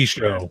TV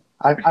show.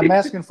 I'm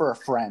asking for a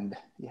friend.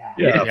 Yeah.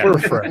 Yeah, Yeah. for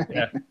a friend.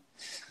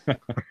 yeah.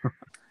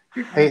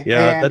 Hey,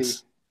 Yeah, Andy,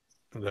 that's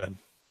good.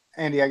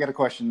 Andy, I got a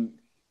question.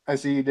 I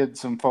see you did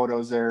some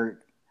photos there.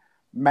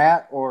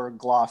 Matte or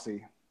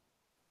glossy?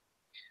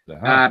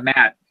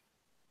 Matt,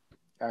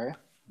 Are you?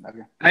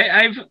 Okay.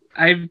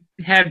 I've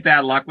had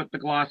bad luck with the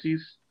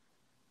glossies.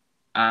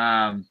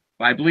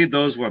 I believe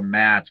those were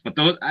mattes, but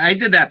those I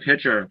did that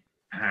picture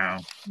I don't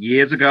know,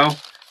 years ago,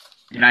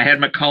 and I had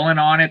McCullen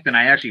on it. Then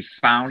I actually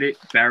found it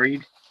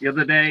buried the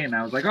other day, and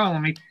I was like, oh,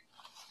 let me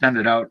send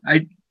it out.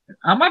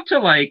 I'm up to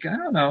like I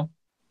don't know,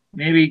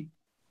 maybe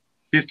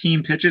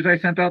 15 pictures I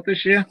sent out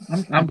this year.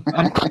 I'm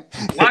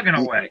logging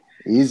away.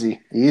 Easy.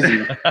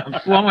 I'm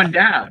slowing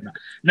down.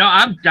 No,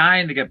 I'm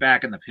dying to get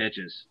back in the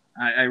pitches.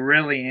 I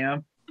really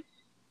am.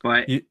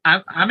 But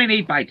I'm an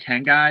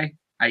 8x10 guy.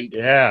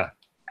 Yeah.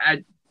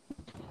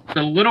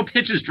 The little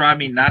pitches drive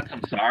me nuts.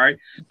 I'm sorry.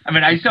 I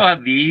mean, I still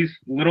have these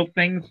little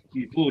things,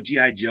 these little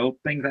G.I. Joe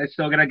things I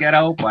still gotta get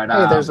out. But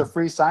Hey, there's a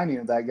free signing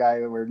of that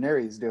guy where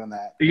Neri's doing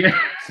that. yeah,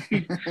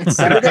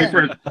 Send it in.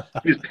 for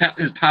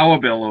his power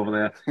bill over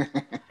there.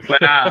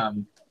 But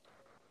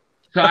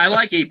so I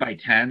like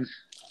 8x10s.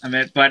 I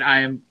mean, but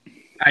I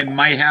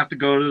might have to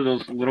go to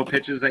those little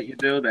pitches that you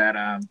do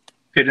that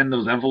fit in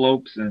those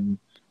envelopes and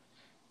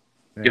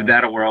give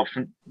that a whirl.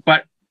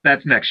 But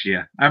that's next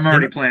year. I'm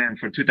already planning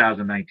for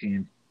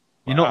 2019.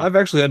 You know, I've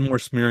actually had more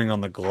smearing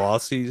on the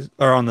glossies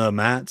or on the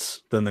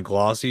mattes than the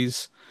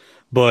glossies,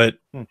 but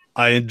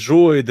I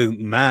enjoy the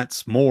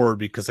mattes more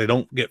because they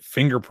don't get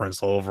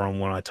fingerprints all over them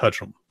when I touch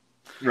them.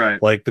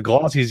 Right. Like the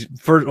glossies,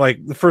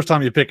 like the first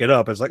time you pick it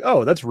up, it's like,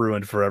 oh, that's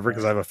ruined forever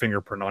because I have a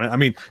fingerprint on it. I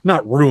mean,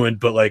 not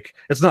ruined, but like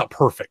it's not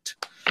perfect.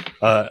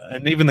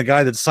 And even the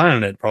guy that's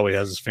signing it probably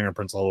has his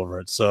fingerprints all over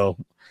it. So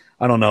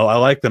I don't know. I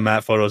like the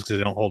matte photos because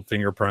they don't hold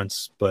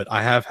fingerprints, but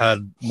I have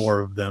had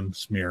more of them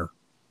smear.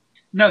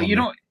 No, you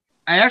know,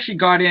 I actually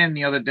got in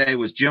the other day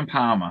was Jim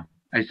Palmer.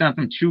 I sent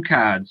him 2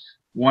 cards,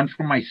 one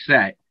for my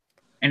set,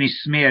 and he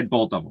smeared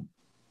both of them.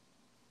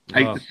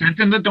 I sent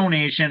him the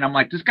donation. I'm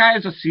like, this guy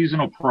is a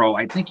seasonal pro.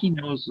 I think he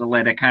knows to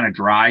let it kind of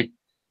dry.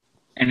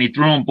 And he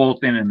threw them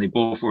both in, and they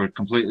both were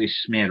completely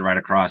smeared right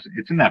across.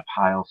 It's in that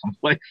pile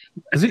someplace.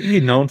 Is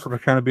he known for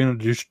kind of being a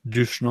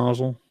douche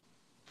nozzle?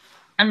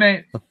 I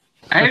mean,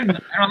 I don't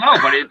know,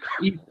 but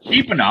he's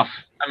cheap enough.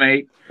 I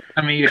mean,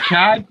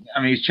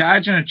 he's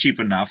charging it cheap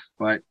enough,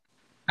 but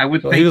I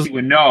would think he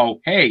would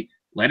know, hey,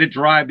 let it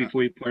dry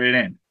before you put it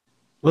in.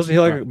 Wasn't he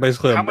like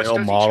basically a male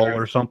model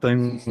or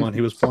something when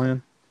he was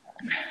playing?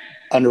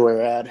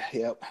 Underwear ad,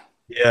 yep.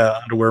 Yeah,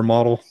 underwear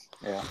model.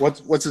 Yeah.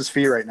 What's his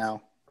fee right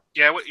now?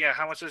 Yeah,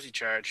 how much does he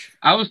charge?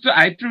 I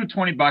threw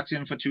 $20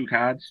 in for 2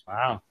 cards.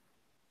 Wow.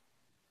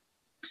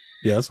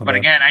 Yeah, that's not but bad.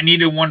 again, I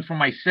needed one for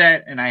my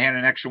set, and I had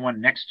an extra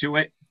one next to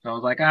it. So I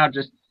was like, I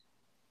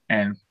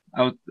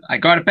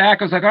got it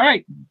back. I was like, all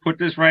right, put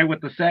this right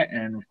with the set,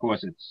 and of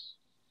course it's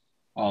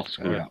all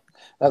screwed up.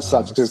 That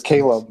sucks because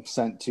Caleb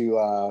sent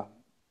to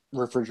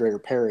Refrigerator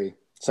Perry,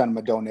 sent him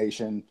a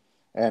donation,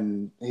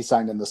 and he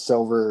signed in the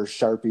silver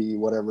Sharpie,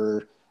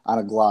 whatever, on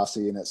a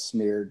glossy, and it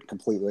smeared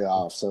completely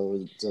off. So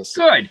it just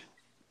good.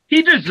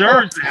 He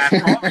deserves that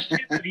for all the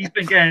shit that he's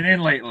been getting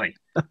in lately.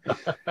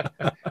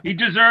 He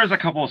deserves a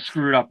couple of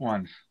screwed up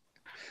ones.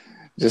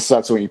 Just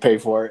sucks when you pay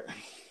for it.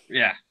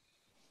 Yeah.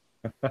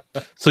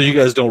 So you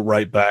guys don't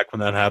write back when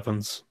that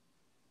happens?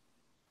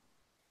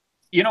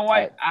 You know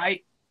what?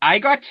 I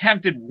got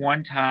tempted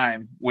one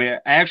time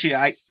where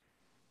I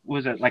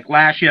was it like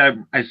last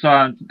year I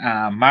saw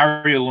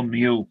Mario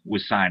Lemieux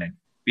was signing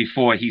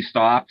before he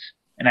stopped,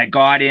 and I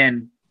got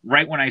in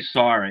right when I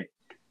saw it,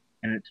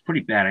 and it's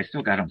pretty bad. I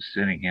still got him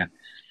sitting here.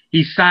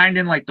 He signed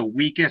in like the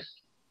weakest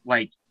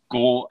like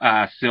gold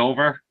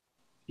silver.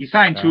 He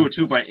signed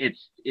 202, but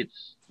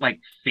it's like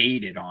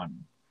faded on me.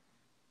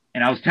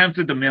 And I was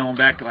tempted to mail him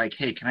back like,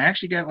 hey, can I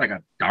actually get like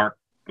a dark,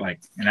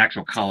 like an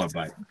actual color?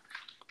 But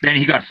then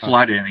he got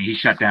flooded and he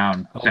shut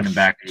down, sent him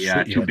back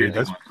to 2 bid.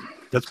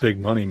 That's big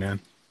money, man.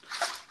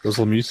 Those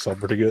Lemieux sell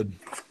pretty good.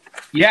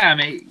 Yeah, I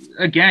mean,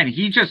 again,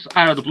 he just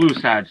out of the blue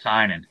started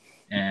signing,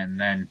 and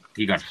then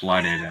he got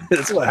flooded. And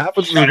that's what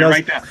happens. Shut it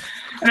right down.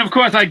 And of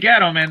course, I get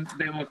them, and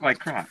they look like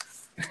crap.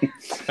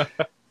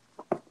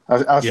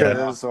 I'll share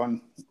this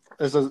one.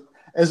 This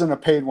isn't a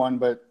paid one,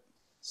 but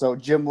so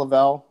Jim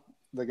Lavelle,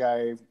 the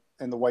guy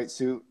in the white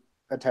suit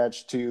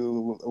attached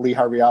to Lee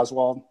Harvey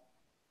Oswald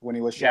when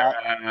he was shot.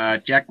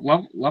 Jack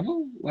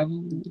Lovell?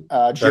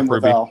 Jim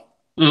Lavelle.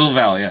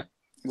 Lavelle, yeah.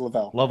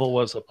 Lovell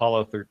was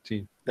Apollo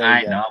 13.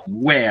 I know.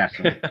 Way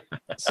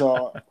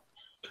So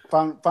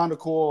found a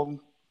cool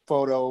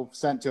photo,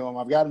 sent to him.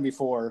 I've got him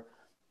before,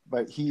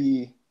 but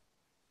he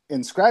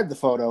inscribed the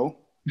photo,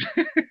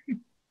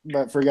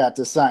 but forgot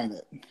to sign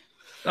it.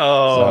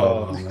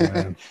 Oh,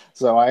 man.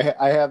 So I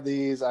have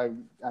these.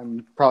 I'm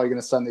probably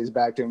going to send these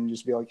back to him and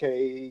just be like,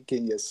 hey,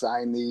 can you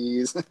sign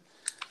these?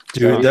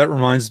 Dude, that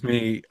reminds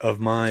me of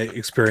my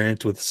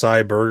experience with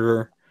Cy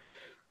Berger.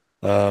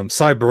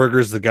 Cy Berger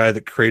is the guy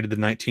that created the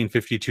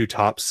 1952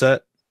 top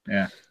set.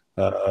 Yeah.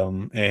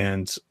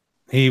 And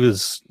he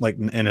was like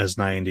in his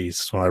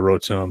 90s when I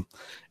wrote to him.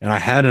 And I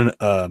had an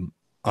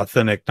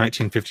authentic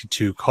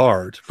 1952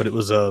 card, but it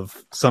was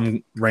of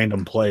some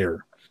random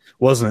player. It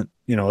wasn't,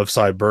 of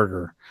Cy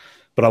Berger.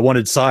 But I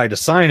wanted Cy to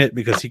sign it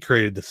because he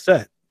created the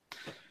set.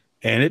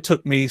 And it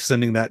took me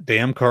sending that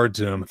damn card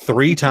to him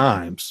 3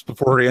 times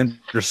before he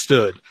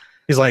understood.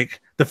 He's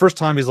like, the first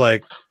time he's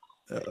like,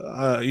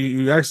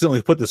 you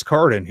accidentally put this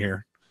card in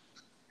here.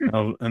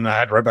 And I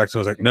had to write back to him.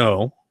 I was like,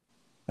 no.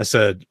 I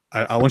said,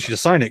 I want you to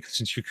sign it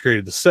since you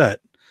created the set.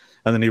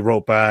 And then he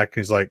wrote back.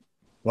 He's like,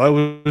 why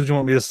would you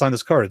want me to sign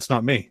this card? It's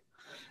not me.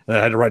 And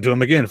I had to write to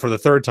him again for the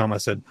 3rd time. I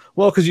said,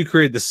 well, because you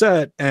created the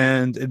set,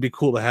 and it'd be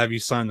cool to have you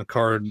sign the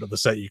card of the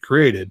set you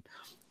created.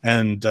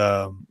 And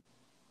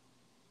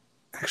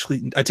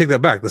actually, I take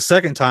that back. The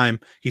 2nd time,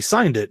 he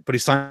signed it, but he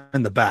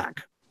signed the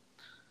back.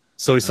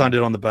 So he signed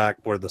it on the back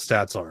where the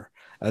stats are.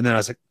 And then I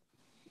was like,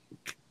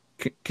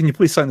 can you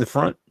please sign the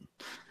front?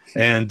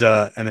 And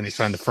then he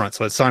signed the front.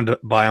 So I signed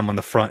by him on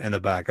the front and the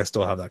back. I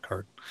still have that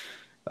card.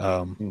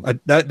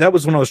 That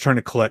was when I was trying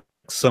to collect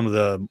some of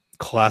the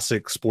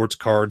classic sports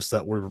cards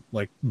that were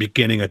like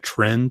beginning a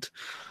trend.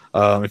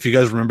 If you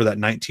guys remember that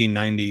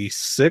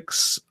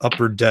 1996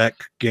 Upper Deck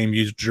game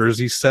used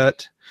jersey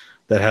set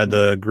that had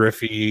the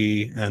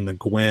Griffey and the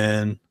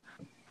Gwynn.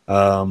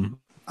 I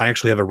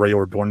actually have a Ray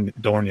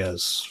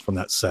Ordonez from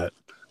that set.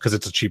 because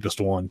it's the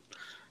cheapest one.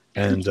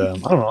 And I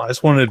don't know. I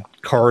just wanted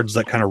cards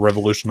that kind of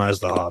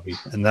revolutionized the hobby,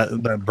 and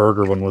that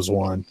burger one was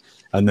one.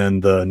 And then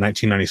the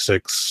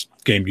 1996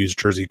 game used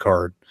jersey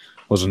card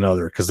was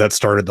another, because that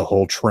started the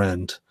whole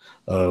trend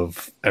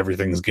of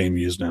everything's game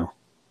used now.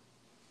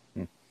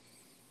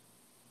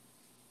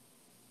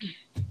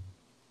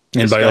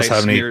 Anybody else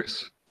have any?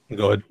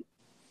 Go ahead.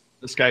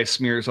 This guy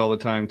smears all the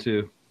time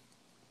too.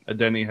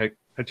 Adeni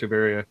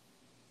Hechevarria.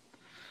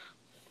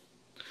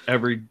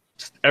 Every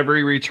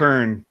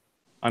return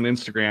on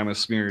Instagram is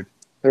smeared.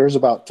 There was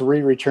about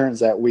 3 returns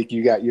that week.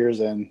 You got yours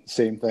in.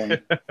 Same thing.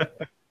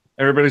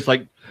 Everybody's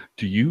like,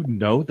 "Do you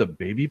know the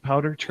baby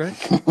powder trick?"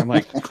 I'm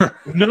like,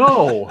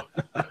 "No,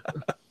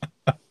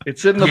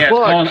 it's in the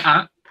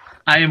book."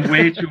 I am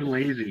way too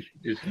lazy.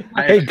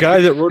 Hey,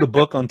 guy that wrote a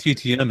book on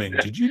TTMing,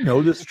 did you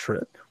know this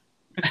trick?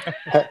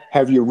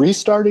 Have you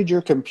restarted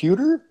your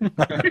computer?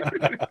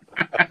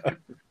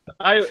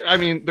 I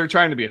mean, they're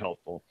trying to be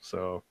helpful,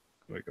 so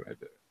what can I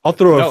do? I'll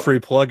throw a free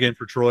plug in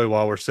for Troy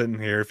while we're sitting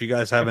here. If you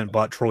guys haven't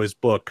bought Troy's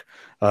book,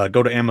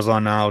 go to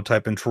Amazon now,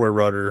 type in Troy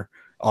Rudder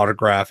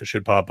autograph. It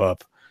should pop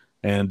up,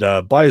 and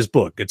buy his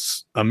book.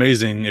 It's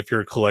amazing if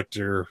you're a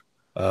collector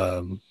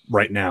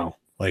right now.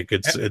 Like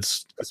it's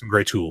got some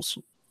great tools.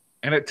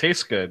 And it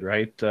tastes good,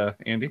 right,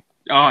 Andy?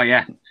 Oh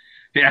yeah.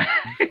 Yeah.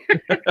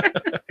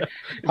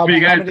 How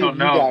you guys many don't of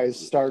know. you guys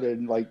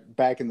started like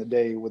back in the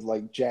day with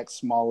like Jack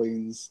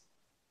Smalling's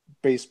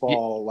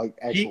baseball like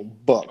actual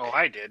book? Oh,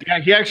 I did. Yeah,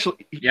 he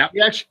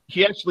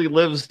actually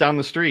lives down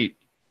the street.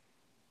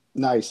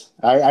 Nice.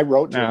 I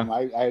wrote to Yeah. him.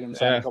 I had him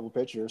sign a couple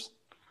pictures.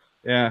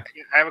 Yeah.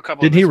 I have a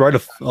couple. Didn't he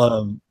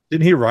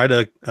write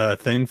a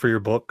thing for your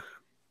book,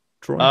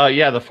 Troy?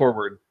 Yeah, the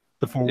forward.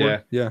 The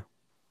forward. Yeah.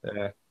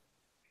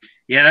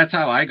 Yeah, that's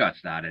how I got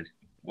started.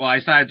 Well, I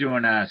started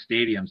doing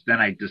stadiums. Then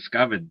I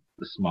discovered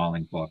the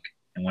Smalling book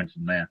and went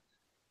from there.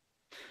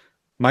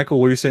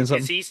 Michael, were you saying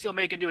something? Is he still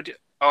making new?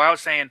 I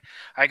was saying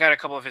I got a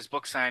couple of his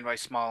books signed by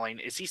Smalling.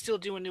 Is he still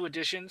doing new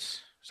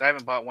editions? Because I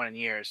haven't bought one in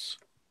years.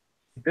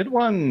 Did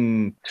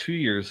one 2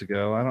 years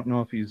ago. I don't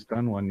know if he's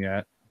done one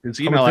yet. His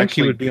I email would think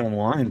actually he would be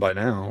online by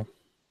now.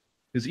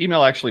 His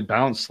email actually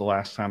bounced the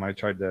last time I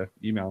tried to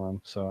email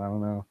him, so I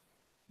don't know.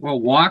 Well,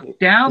 walk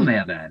down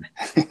there then.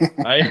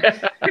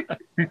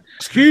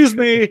 Excuse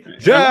me,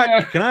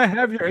 Jack. Can I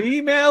have your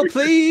email,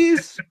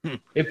 please?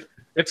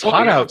 It's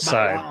hot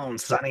outside. Come on,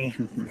 Sonny.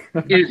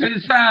 Is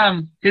his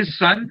son?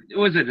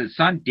 Was it his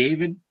son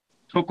David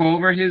took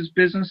over his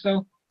business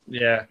though?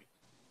 Yeah.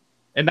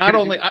 And not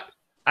only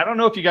I don't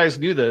know if you guys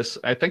knew this.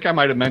 I think I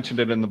might have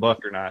mentioned it in the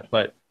book or not,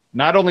 but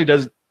not only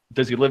does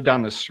he live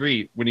down the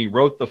street, when he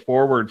wrote the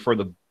forward for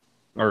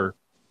it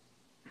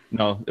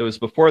was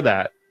before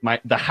that.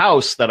 The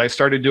house that I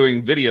started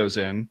doing videos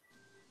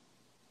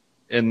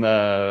in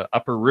the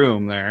upper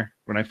room there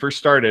when I first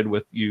started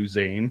with you,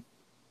 Zane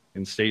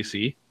and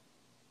Stacy,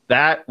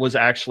 that was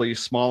actually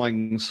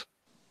Smalling's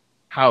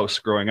house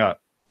growing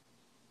up.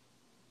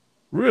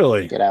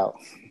 Really? Get out.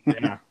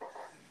 Yeah.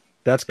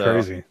 That's So-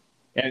 crazy.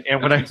 And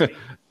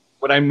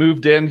when I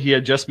moved in, he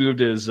had just moved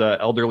his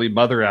elderly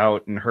mother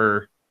out, and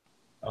her,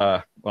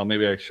 well,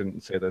 maybe I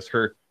shouldn't say this.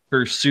 Her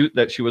suit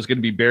that she was going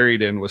to be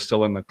buried in was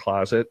still in the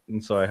closet,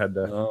 and so I had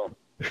to. Oh.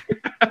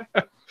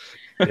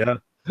 Yeah,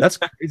 that's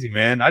crazy,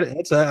 man. I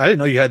didn't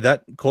know you had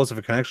that close of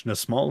a connection to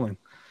Smalling.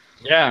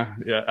 Yeah.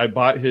 I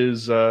bought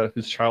his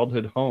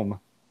childhood home.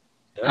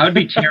 I would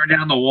be tearing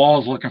down the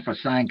walls looking for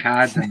signed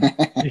cards. And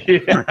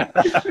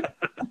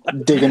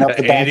Digging up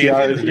the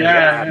backyard.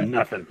 Yeah.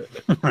 Nothing.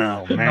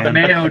 Oh a man.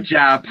 mayo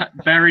job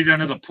buried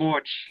under the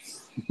porch.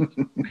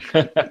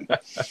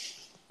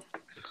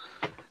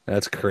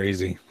 That's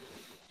crazy.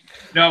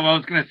 No, what I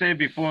was gonna say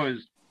before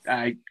is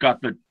I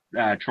got the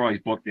Troy's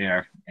book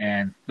there,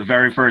 and the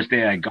very first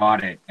day I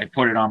got it, I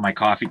put it on my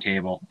coffee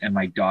table, and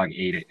my dog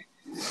ate it.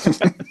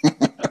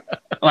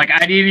 Like I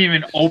didn't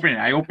even open it.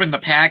 I opened the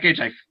package,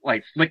 I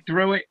flicked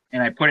through it,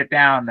 and I put it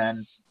down.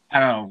 Then I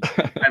don't know.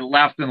 I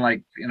left, and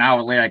like an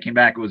hour later, I came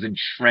back. It was in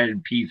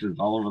shredded pieces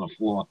all over the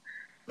floor.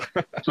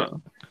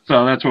 So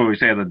that's what we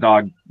say. The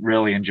dog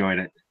really enjoyed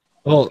it.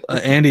 Well,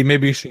 Andy,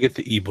 maybe you should get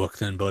the ebook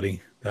then,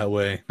 buddy. That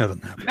way,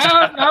 nothing happens.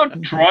 No.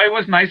 Troy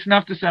was nice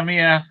enough to send me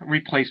a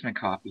replacement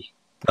copy,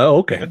 Oh,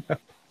 okay.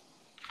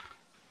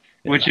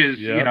 which is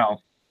Yeah.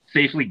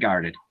 safely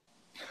guarded.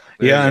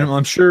 Yeah, and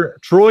I'm sure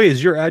Troy,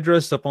 is your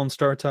address up on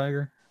Star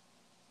Tiger?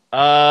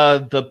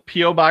 The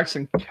PO box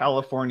in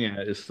California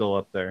is still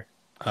up there.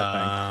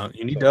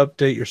 You need to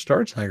update your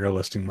Star Tiger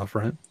listing, my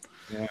friend.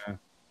 Yeah.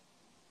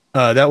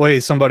 That way,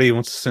 if somebody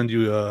wants to send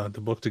you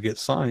the book to get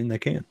signed, they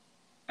can.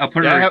 I'll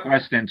put Yeah, I a have-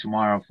 request in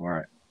tomorrow for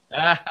it.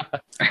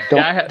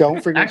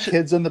 Don't forget actually-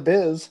 Kids in the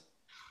Biz.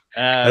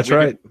 That's we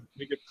right.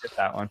 We could get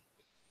that one.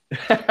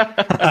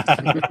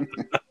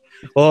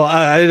 Well,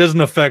 it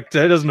doesn't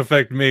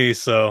affect me.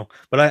 So,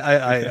 but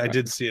I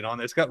did see it on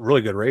there. It's got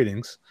really good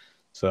ratings.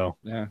 So,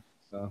 Yeah.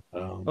 So,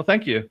 um, well,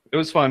 thank you. It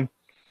was fun.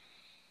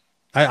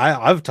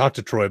 I've talked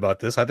to Troy about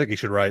this. I think he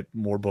should write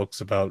more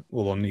books about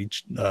little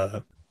niche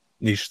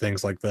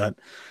things like that.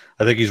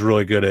 I think he's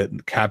really good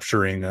at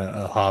capturing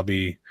a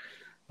hobby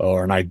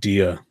or an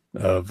idea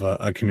of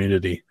a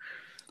community.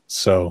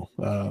 So,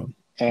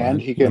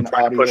 and he can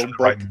trying to push him audio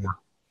to write book more.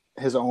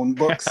 his own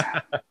books.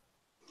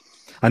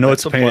 I know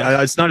That's it's a pain.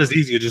 plus. It's not as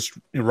easy as just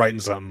writing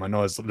something. I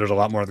know there's a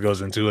lot more that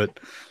goes into it,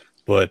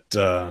 but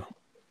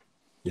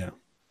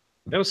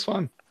It was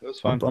fun. It was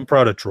fun. I'm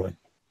proud of Troy.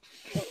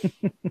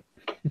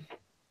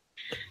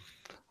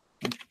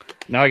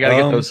 Now I got to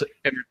get those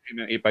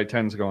entertainment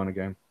 8x10s going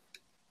again.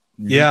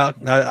 Yeah,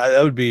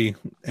 that would be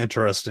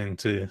interesting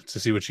to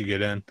see what you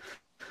get in.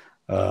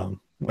 Are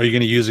you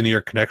going to use any of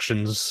your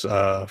connections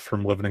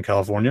from living in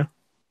California?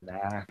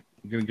 Nah,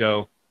 I'm gonna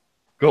go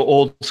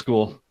old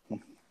school.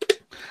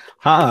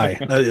 Hi,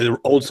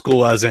 old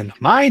school as in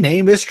my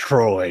name is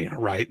Troy,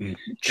 writing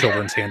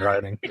children's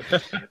handwriting.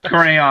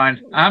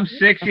 Crayon. I'm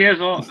 6 years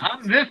old.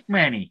 I'm this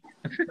many.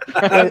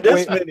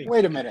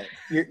 Wait a minute.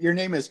 Your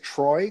name is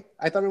Troy?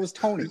 I thought it was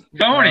Tony.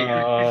 Tony.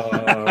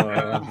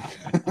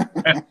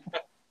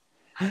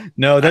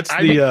 No, that's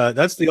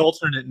the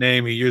alternate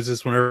name he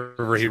uses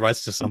whenever he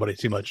writes to somebody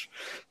too much.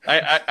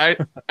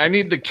 I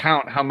need to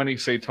count how many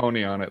say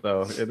Tony on it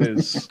though. It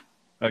is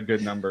a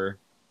good number.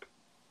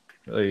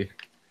 Really.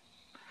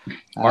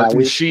 Martin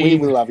we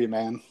Sheen. love you,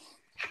 man.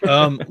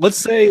 Let's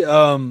say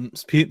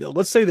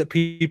that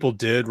people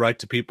did write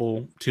to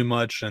people too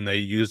much and they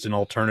used an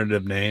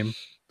alternative name.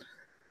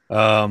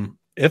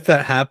 If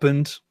that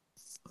happened,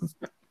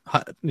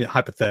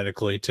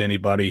 hypothetically to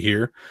anybody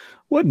here,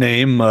 what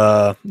name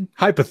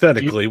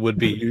hypothetically would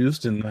be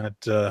used in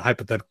that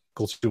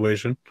hypothetical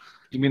situation?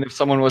 You mean if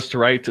someone was to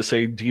write to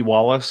say D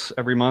Wallace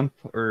every month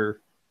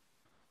or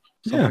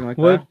something like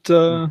what,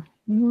 that?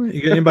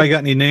 Anybody got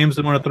any names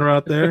they want to throw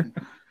out there?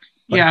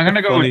 Yeah, I'm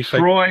gonna go funny with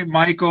Troy,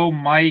 Michael,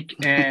 Mike,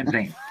 and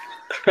Zane.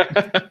 All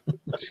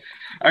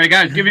right,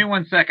 guys, give me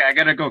 1 second. I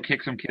gotta go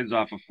kick some kids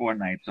off of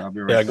Fortnite, so I'll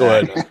be right back. Go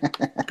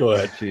ahead. Go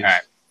ahead. All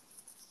right.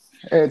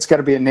 It's got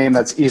to be a name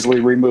that's easily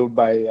removed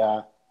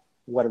by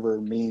whatever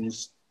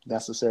means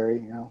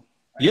necessary.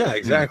 Yeah,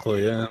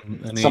 exactly. Yeah,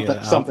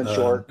 Something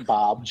short,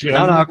 Bob.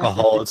 Not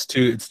alcohol. It's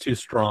too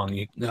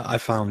strong. I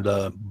found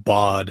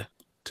BOD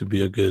to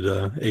be a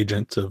good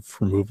agent of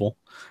removal,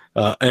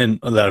 and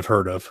that I've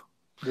heard of.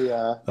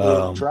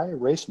 The dry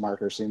erase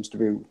marker seems to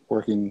be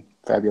working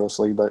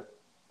fabulously, but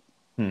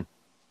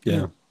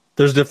yeah,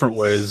 there's different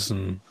ways,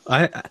 and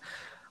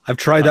I've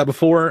tried that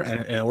before,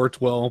 and it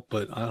worked well,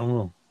 but I don't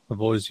know.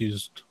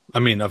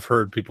 I've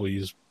heard people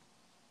use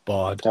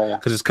BOD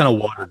because it's kind of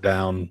watered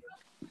down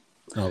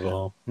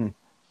alcohol. I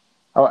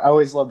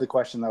always love the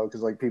question though,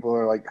 because like people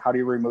are like, how do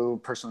you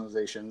remove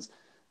personalizations?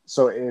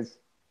 So if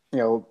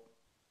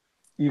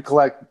you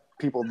collect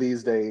people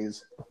these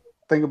days,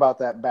 think about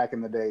that back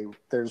in the day.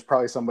 There's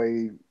probably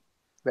somebody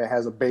that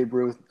has a Babe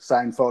Ruth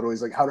signed photo.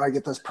 He's like, how do I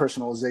get this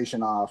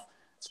personalization off?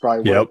 It's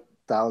probably worth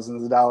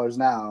thousands of dollars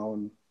now.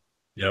 And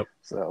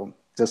so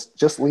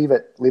just leave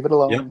it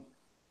alone. Yep.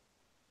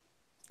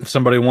 If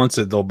somebody wants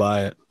it, they'll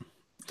buy it.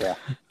 Yeah.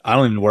 I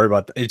don't even worry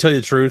about that. To tell you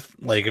the truth,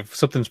 like if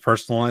something's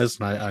personalized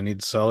and I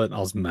need to sell it,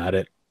 I'll just mat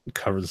it,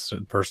 cover the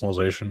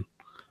personalization.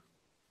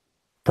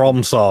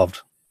 Problem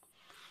solved.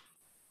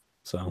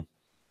 So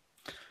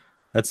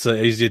that's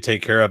easy to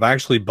take care of. I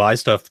actually buy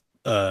stuff.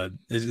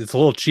 It's a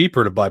little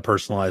cheaper to buy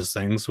personalized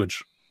things,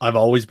 which I've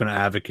always been an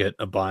advocate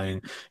of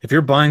buying. If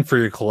you're buying for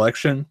your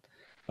collection,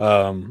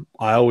 I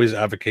always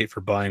advocate for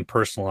buying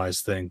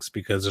personalized things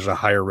because there's a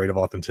higher rate of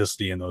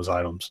authenticity in those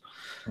items.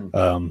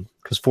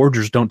 Because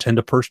forgers don't tend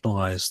to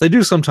personalize. They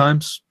do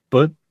sometimes,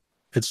 but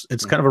it's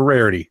kind of a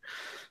rarity.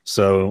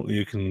 So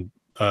you can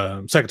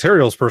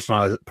secretarials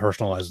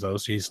personalize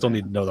those. So you still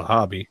need to know the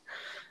hobby.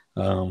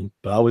 But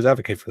I always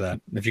advocate for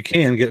that. If you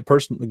can get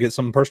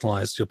something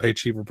personalized, you'll pay a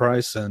cheaper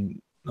price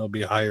and there'll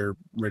be a higher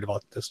rate of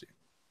authenticity.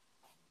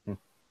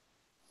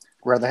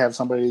 Rather have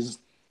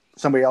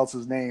somebody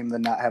else's name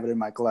than not have it in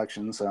my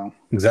collection. So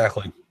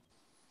exactly.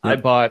 I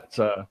bought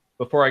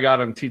before I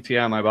got on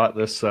TTM, I bought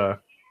this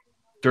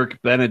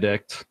Dirk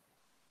Benedict,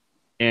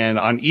 and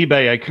on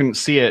eBay I couldn't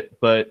see it,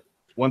 but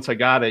once I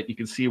got it, you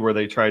can see where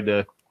they tried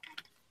to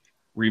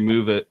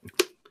remove it.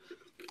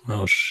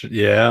 Oh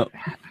yeah,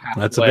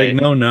 that's a big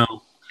no.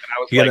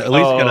 You gotta at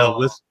least gotta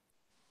list.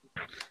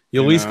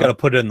 You at least gotta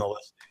put it in the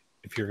list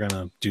if you're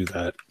gonna do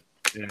that.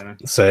 Yeah.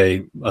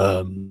 Say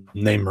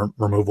name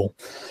removal.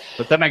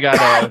 But then I got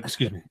a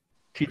excuse me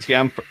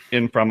TTM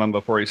in from him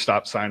before he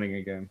stopped signing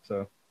again,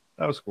 so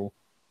that was cool.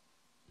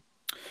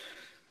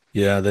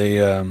 Yeah, they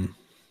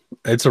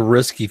it's a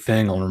risky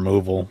thing on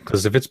removal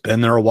because if it's been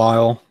there a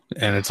while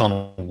and it's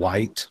on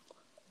white,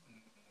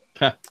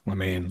 I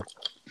mean,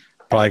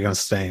 probably gonna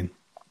stain.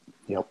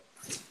 Yep.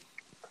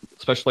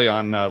 Especially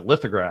on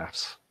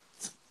lithographs.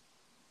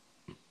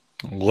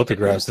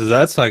 Lithographs.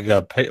 That's like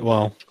a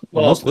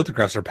most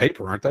lithographs are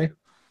paper, aren't they?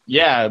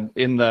 Yeah,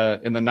 in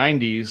the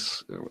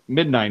 90s,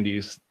 mid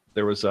 90s,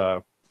 there was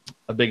a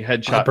big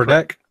headshot Upper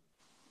Deck.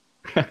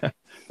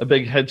 A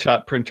big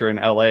headshot printer in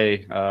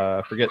LA.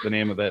 I forget the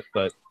name of it,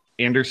 but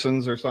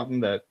Anderson's or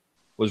something that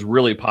was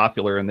really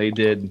popular, and they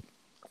did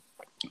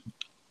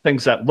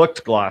things that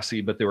looked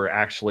glossy, but they were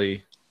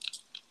actually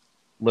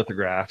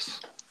lithographs.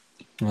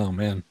 Oh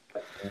man.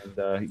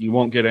 And you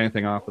won't get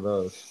anything off of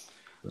those.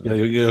 Yeah,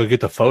 you'll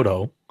get the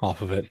photo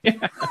off of it.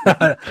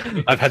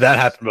 I've had that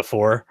happen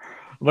before.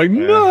 I'm like,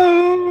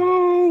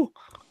 no.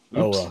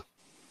 Oh well.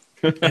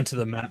 Into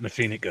the Matt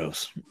machine it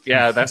goes.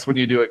 Yeah, that's when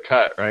you do it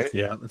cut, right?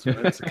 Yeah, that's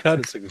right. It's a cut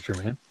of signature,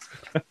 man.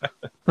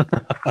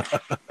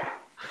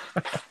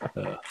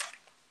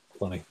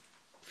 Funny.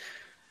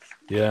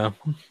 Yeah.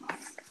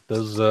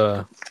 Those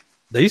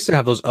they used to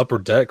have those upper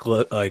deck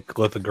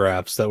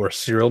lithographs that were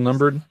serial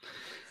numbered,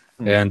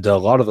 and a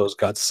lot of those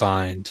got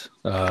signed.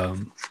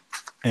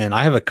 And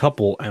I have a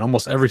couple, and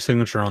almost every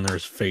signature on there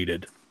is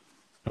faded.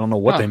 I don't know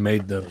what they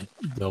made the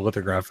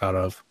lithograph out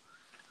of.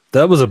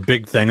 That was a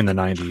big thing in the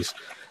 90s.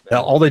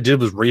 All they did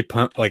was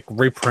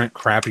reprint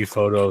crappy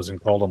photos and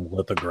called them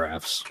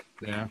lithographs.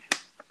 Yeah.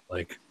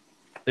 Like,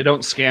 they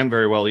don't scan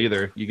very well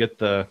either. You get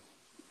the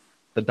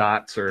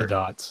dots or the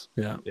dots.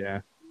 Yeah.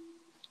 Yeah.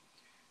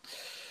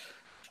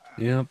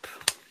 Yep.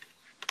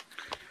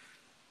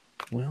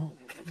 Well,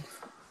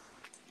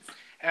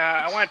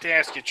 I wanted to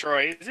ask you,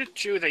 Troy, is it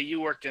true that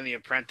you worked in The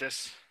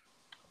Apprentice?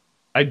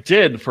 I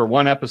did for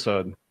one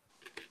episode.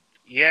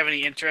 You have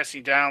any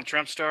interesting Donald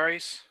Trump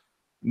stories?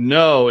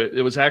 No,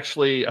 it was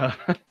actually,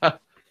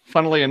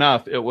 funnily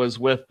enough, it was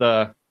with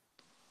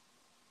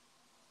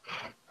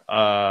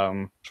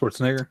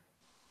Schwarzenegger?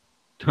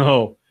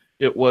 No,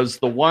 it was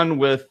the one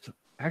with,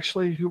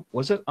 actually, who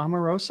was it?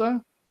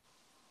 Omarosa?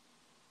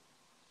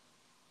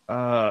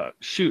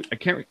 Shoot, I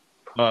can't.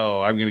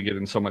 Oh, I'm gonna get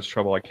in so much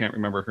trouble. I can't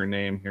remember her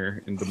name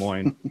here in Des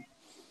Moines.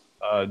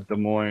 Des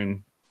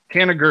Moines,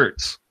 Hannah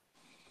Gertz.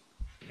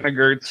 Hannah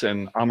Gertz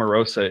and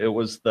Omarosa. It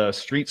was the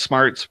Street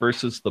Smarts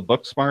versus the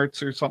Book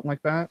Smarts or something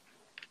like that.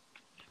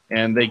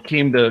 And they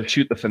came to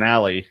shoot the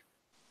finale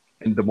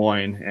in Des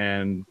Moines,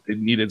 and it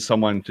needed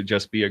someone to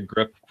just be a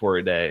grip for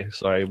a day.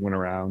 So I went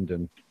around,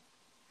 and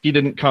he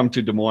didn't come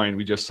to Des Moines.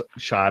 We just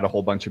shot a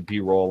whole bunch of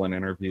B-roll and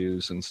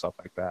interviews and stuff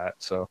like that.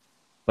 So,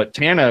 but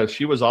Tana,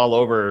 she was all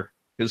over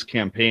his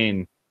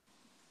campaign,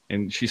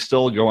 and she's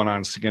still going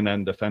on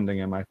CNN defending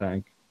him. I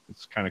think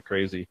it's kind of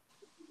crazy.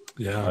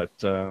 Yeah,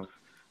 but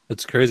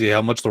it's crazy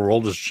how much the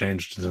world has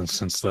changed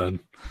since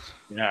then.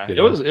 Yeah, it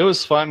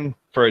was fun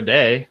for a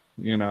day.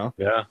 You know.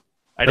 Yeah,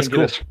 I didn't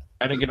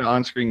get an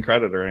on-screen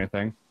credit or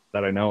anything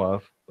that I know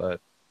of.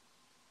 But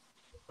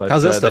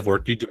how's that stuff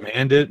work? Do you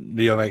demand it?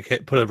 Do you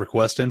put a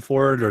request in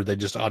for it, or they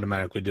just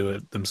automatically do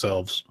it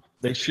themselves?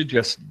 They should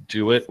just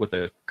do it with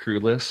a crew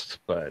list,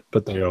 but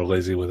they're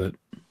lazy with it.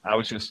 I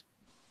was just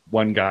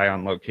one guy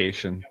on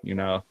location, you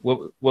know.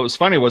 What was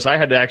funny was I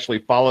had to actually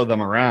follow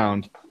them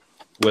around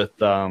with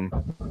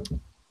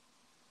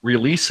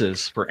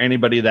releases for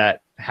anybody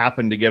that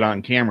happened to get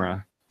on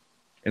camera.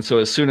 And so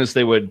as soon as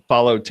they would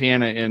follow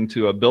Tana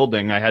into a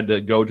building, I had to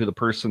go to the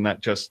person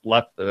that just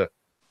left the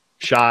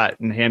shot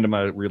and hand him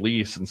a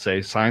release and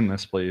say, sign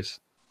this, please.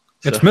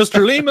 It's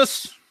Mr.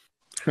 Lemus.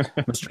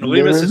 Mr.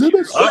 Lemus is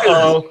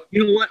uh-oh.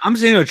 You know what? I'm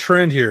seeing a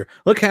trend here.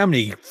 Look how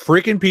many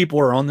freaking people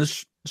are on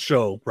this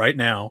show right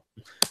now.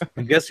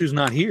 And guess who's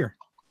not here?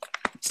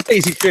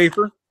 Stacey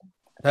Schaefer.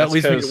 That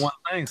leads me to one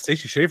thing.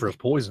 Stacey Schaefer is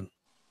poison.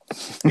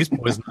 He's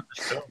poison on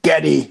this show.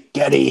 Getty.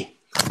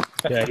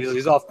 Yeah,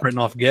 he's off printing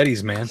off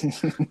Gettys, man.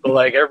 But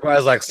like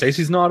everybody's like,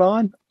 Stacey's not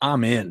on?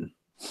 I'm in.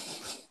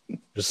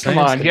 Just saying.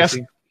 Come on, he has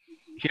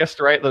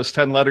to write those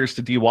 10 letters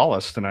to D.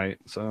 Wallace tonight.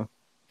 So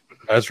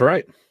that's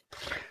right.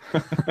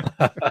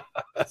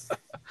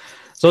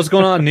 So what's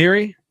going on,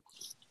 Neri?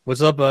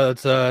 What's up?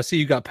 I see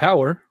you got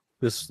power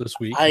this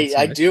week.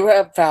 I do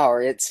have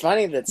power. It's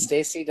funny that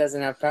Stacy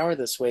doesn't have power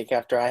this week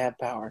after I have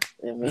power.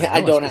 I mean,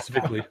 I don't have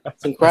power.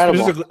 It's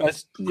incredible.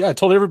 I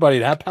told everybody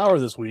to have power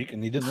this week,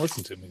 and he didn't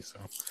listen to me. So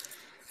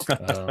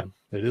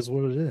it is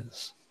what it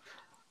is.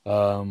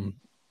 Any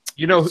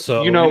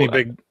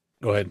big.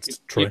 Go ahead,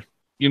 Troy.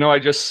 I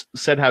just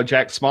said how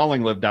Jack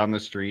Smalling lived down the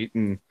street,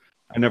 and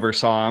I never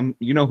saw him.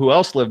 You know who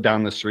else lived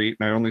down the street,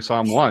 and I only saw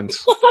him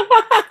once.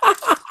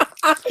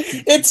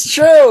 It's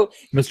true.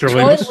 Mr.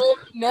 Troy Lemus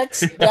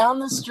lived down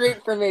the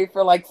street from me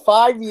for like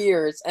 5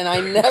 years, and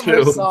I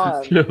never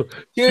saw him.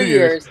 2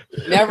 years,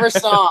 never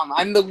saw him.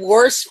 I'm the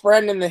worst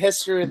friend in the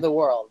history of the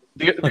world.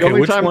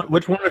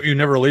 Which one of you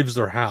never leaves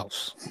their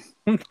house?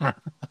 The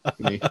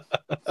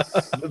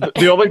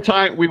only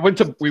time we went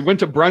to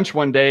brunch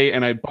one day,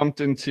 and I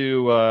bumped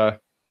into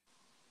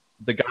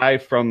the guy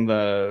from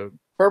the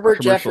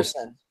Herbert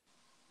Jefferson,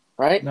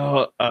 right?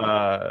 No,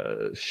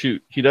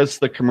 shoot, he does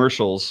the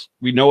commercials.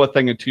 We know a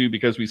thing or two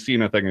because we've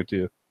seen a thing or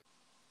two.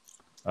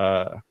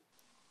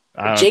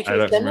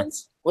 J.K.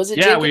 Simmons? Was it?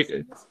 Yeah,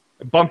 we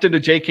bumped into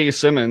J.K.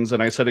 Simmons,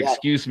 and I said,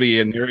 "Excuse me,"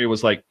 and Neri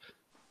was like,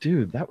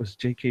 "Dude, that was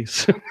J.K.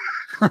 Simmons."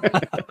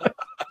 I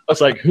was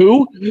like,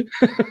 "Who?"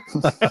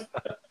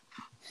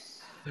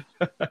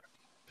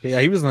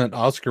 Yeah, he was in an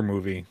Oscar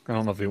movie. I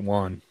don't know if he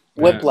won.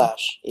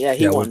 Whiplash. Yeah,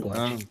 he won.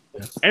 Whiplash.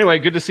 Anyway,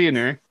 good to see you,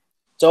 Neri.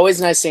 It's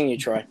always nice seeing you,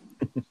 Troy.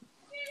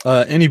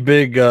 Any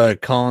big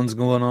cons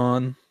going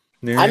on?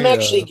 Neri? I'm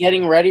actually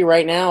getting ready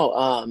right now.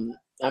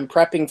 I'm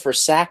prepping for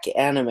SAC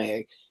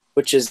Anime,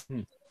 which is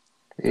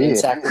in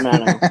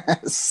Sacramento.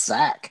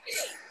 SAC.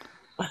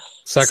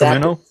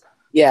 Sacramento.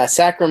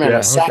 Sacramento.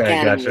 Yeah, Sac okay,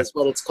 Anime gotcha. is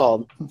what it's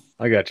called.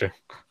 I got you.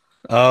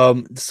 I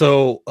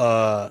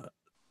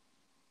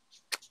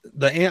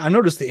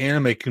noticed the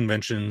anime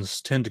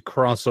conventions tend to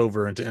cross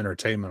over into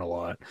entertainment a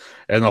lot,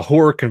 and the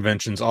horror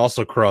conventions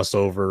also cross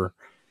over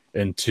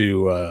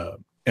into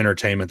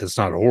entertainment that's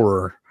not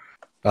horror.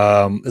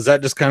 Is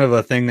that just kind of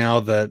a thing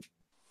now that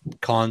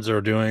cons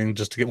are doing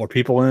just to get more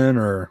people in,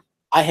 or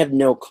I have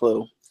no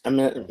clue. I'm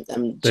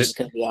just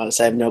gonna be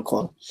honest. I have no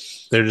clue.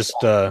 they're just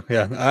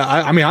yeah.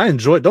 I mean, I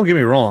enjoy it. Don't get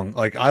me wrong.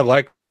 Like, I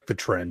like the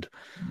trend.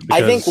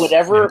 I think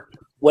because,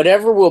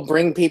 whatever will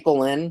bring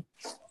people in,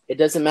 it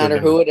doesn't matter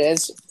who it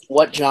is,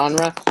 what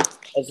genre,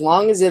 as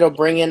long as it'll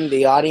bring in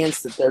the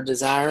audience that they're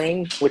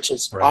desiring, which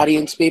is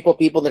audience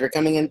people that are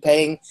coming in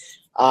paying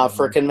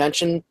for a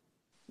convention.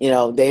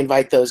 They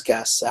invite those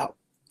guests out.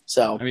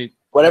 So I mean,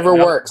 whatever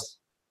works.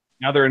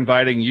 Now they're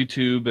inviting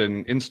YouTube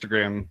and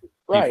Instagram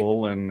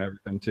people and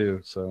everything too.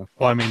 So,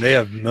 well, I mean, they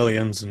have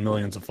millions and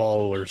millions of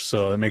followers,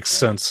 so it makes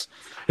sense.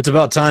 It's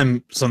about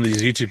time some of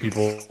these YouTube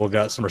people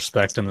got some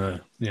respect in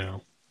the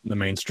the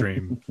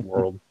mainstream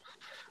world.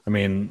 I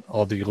mean,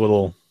 all the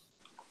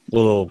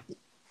little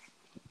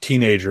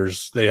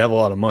teenagers, they have a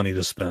lot of money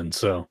to spend,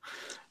 so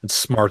it's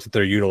smart that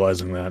they're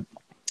utilizing that.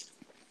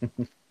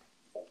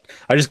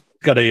 I just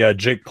got a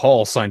Jake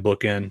Paul signed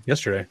book in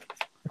yesterday,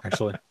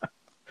 actually.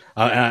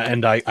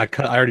 And I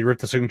already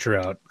ripped the signature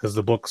out because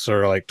the books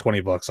are like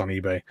 $20 on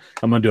eBay.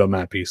 I'm gonna do a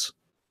matte piece.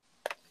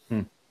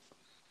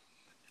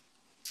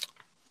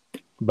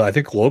 But I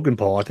think Logan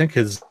Paul, I think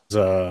his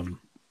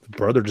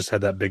brother just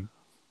had that big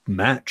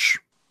match,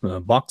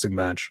 boxing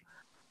match.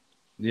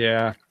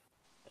 Yeah.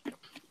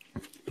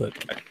 But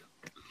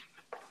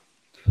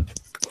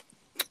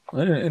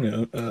I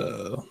don't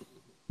know.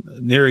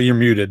 Neri, you're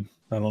muted.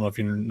 I don't know if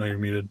you know you're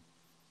muted.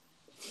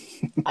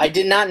 I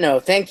did not know.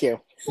 Thank you.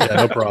 Yeah,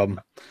 no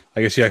problem.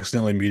 I guess you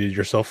accidentally muted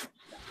yourself.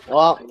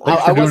 Well,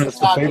 thanks for doing us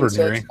the talking, favor,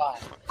 so Neri. it's fine.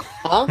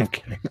 Huh? I'm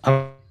kidding.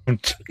 I'm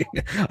joking.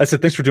 I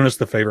said thanks for doing us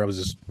the favor. I was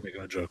just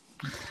making a joke.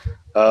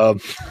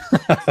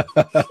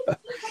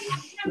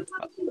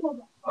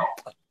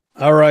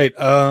 All right.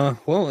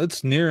 Well,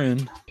 it's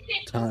nearing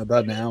time,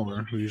 about an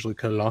hour. We usually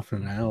cut it off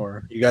in an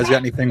hour. You guys got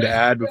anything to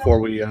add before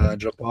we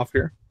jump off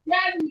here?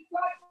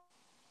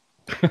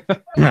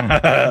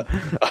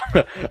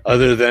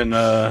 Other than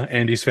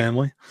Andy's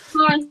family?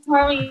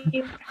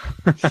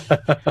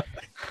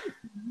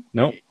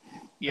 Nope.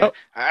 Yeah,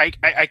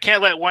 I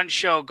can't let one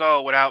show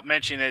go without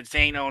mentioning that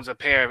Zane owns a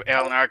pair of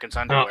Alan Arkin's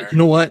underwear. You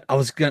know what?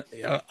 I'll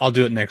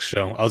do it next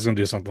show. I was gonna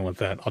do something with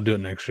that. I'll do it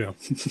next show.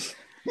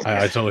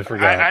 I totally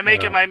forgot. I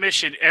make it my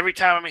mission every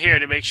time I'm here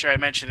to make sure I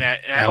mention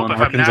that. And I Alan hope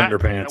if Arkin's I'm not,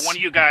 underpants. one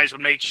of you guys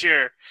would make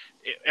sure.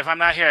 If I'm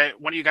not here,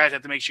 one of you guys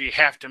have to make sure you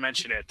have to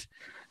mention it.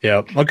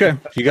 Yeah. Okay.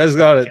 You guys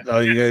got it.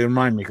 You gotta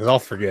remind me because I'll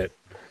forget.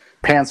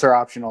 Pants are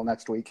optional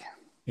next week.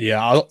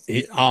 Yeah,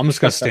 I'm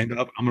just gonna stand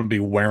up. I'm gonna be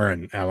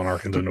wearing Alan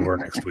Arkin's underwear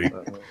next week.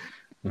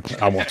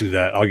 I won't do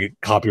that. I'll get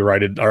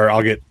copyrighted or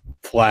I'll get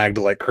flagged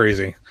like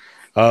crazy.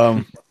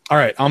 All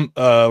right,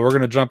 we're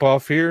gonna jump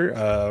off here.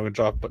 We're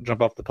gonna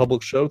jump off the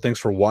public show. Thanks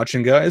for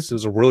watching, guys. It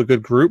was a really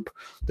good group.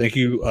 Thank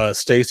you,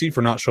 Stacy,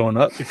 for not showing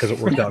up because it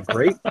worked out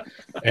great.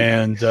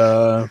 And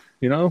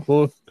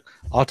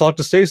I'll talk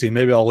to Stacy.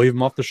 Maybe I'll leave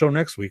him off the show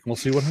next week, and we'll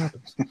see what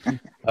happens.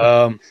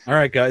 All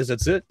right, guys,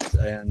 that's it.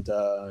 And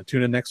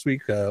tune in next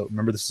week.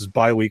 Remember, this is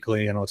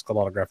bi-weekly. I know it's called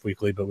Autograph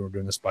Weekly, but we're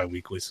doing this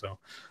bi-weekly. So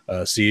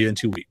see you in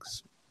 2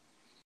 weeks.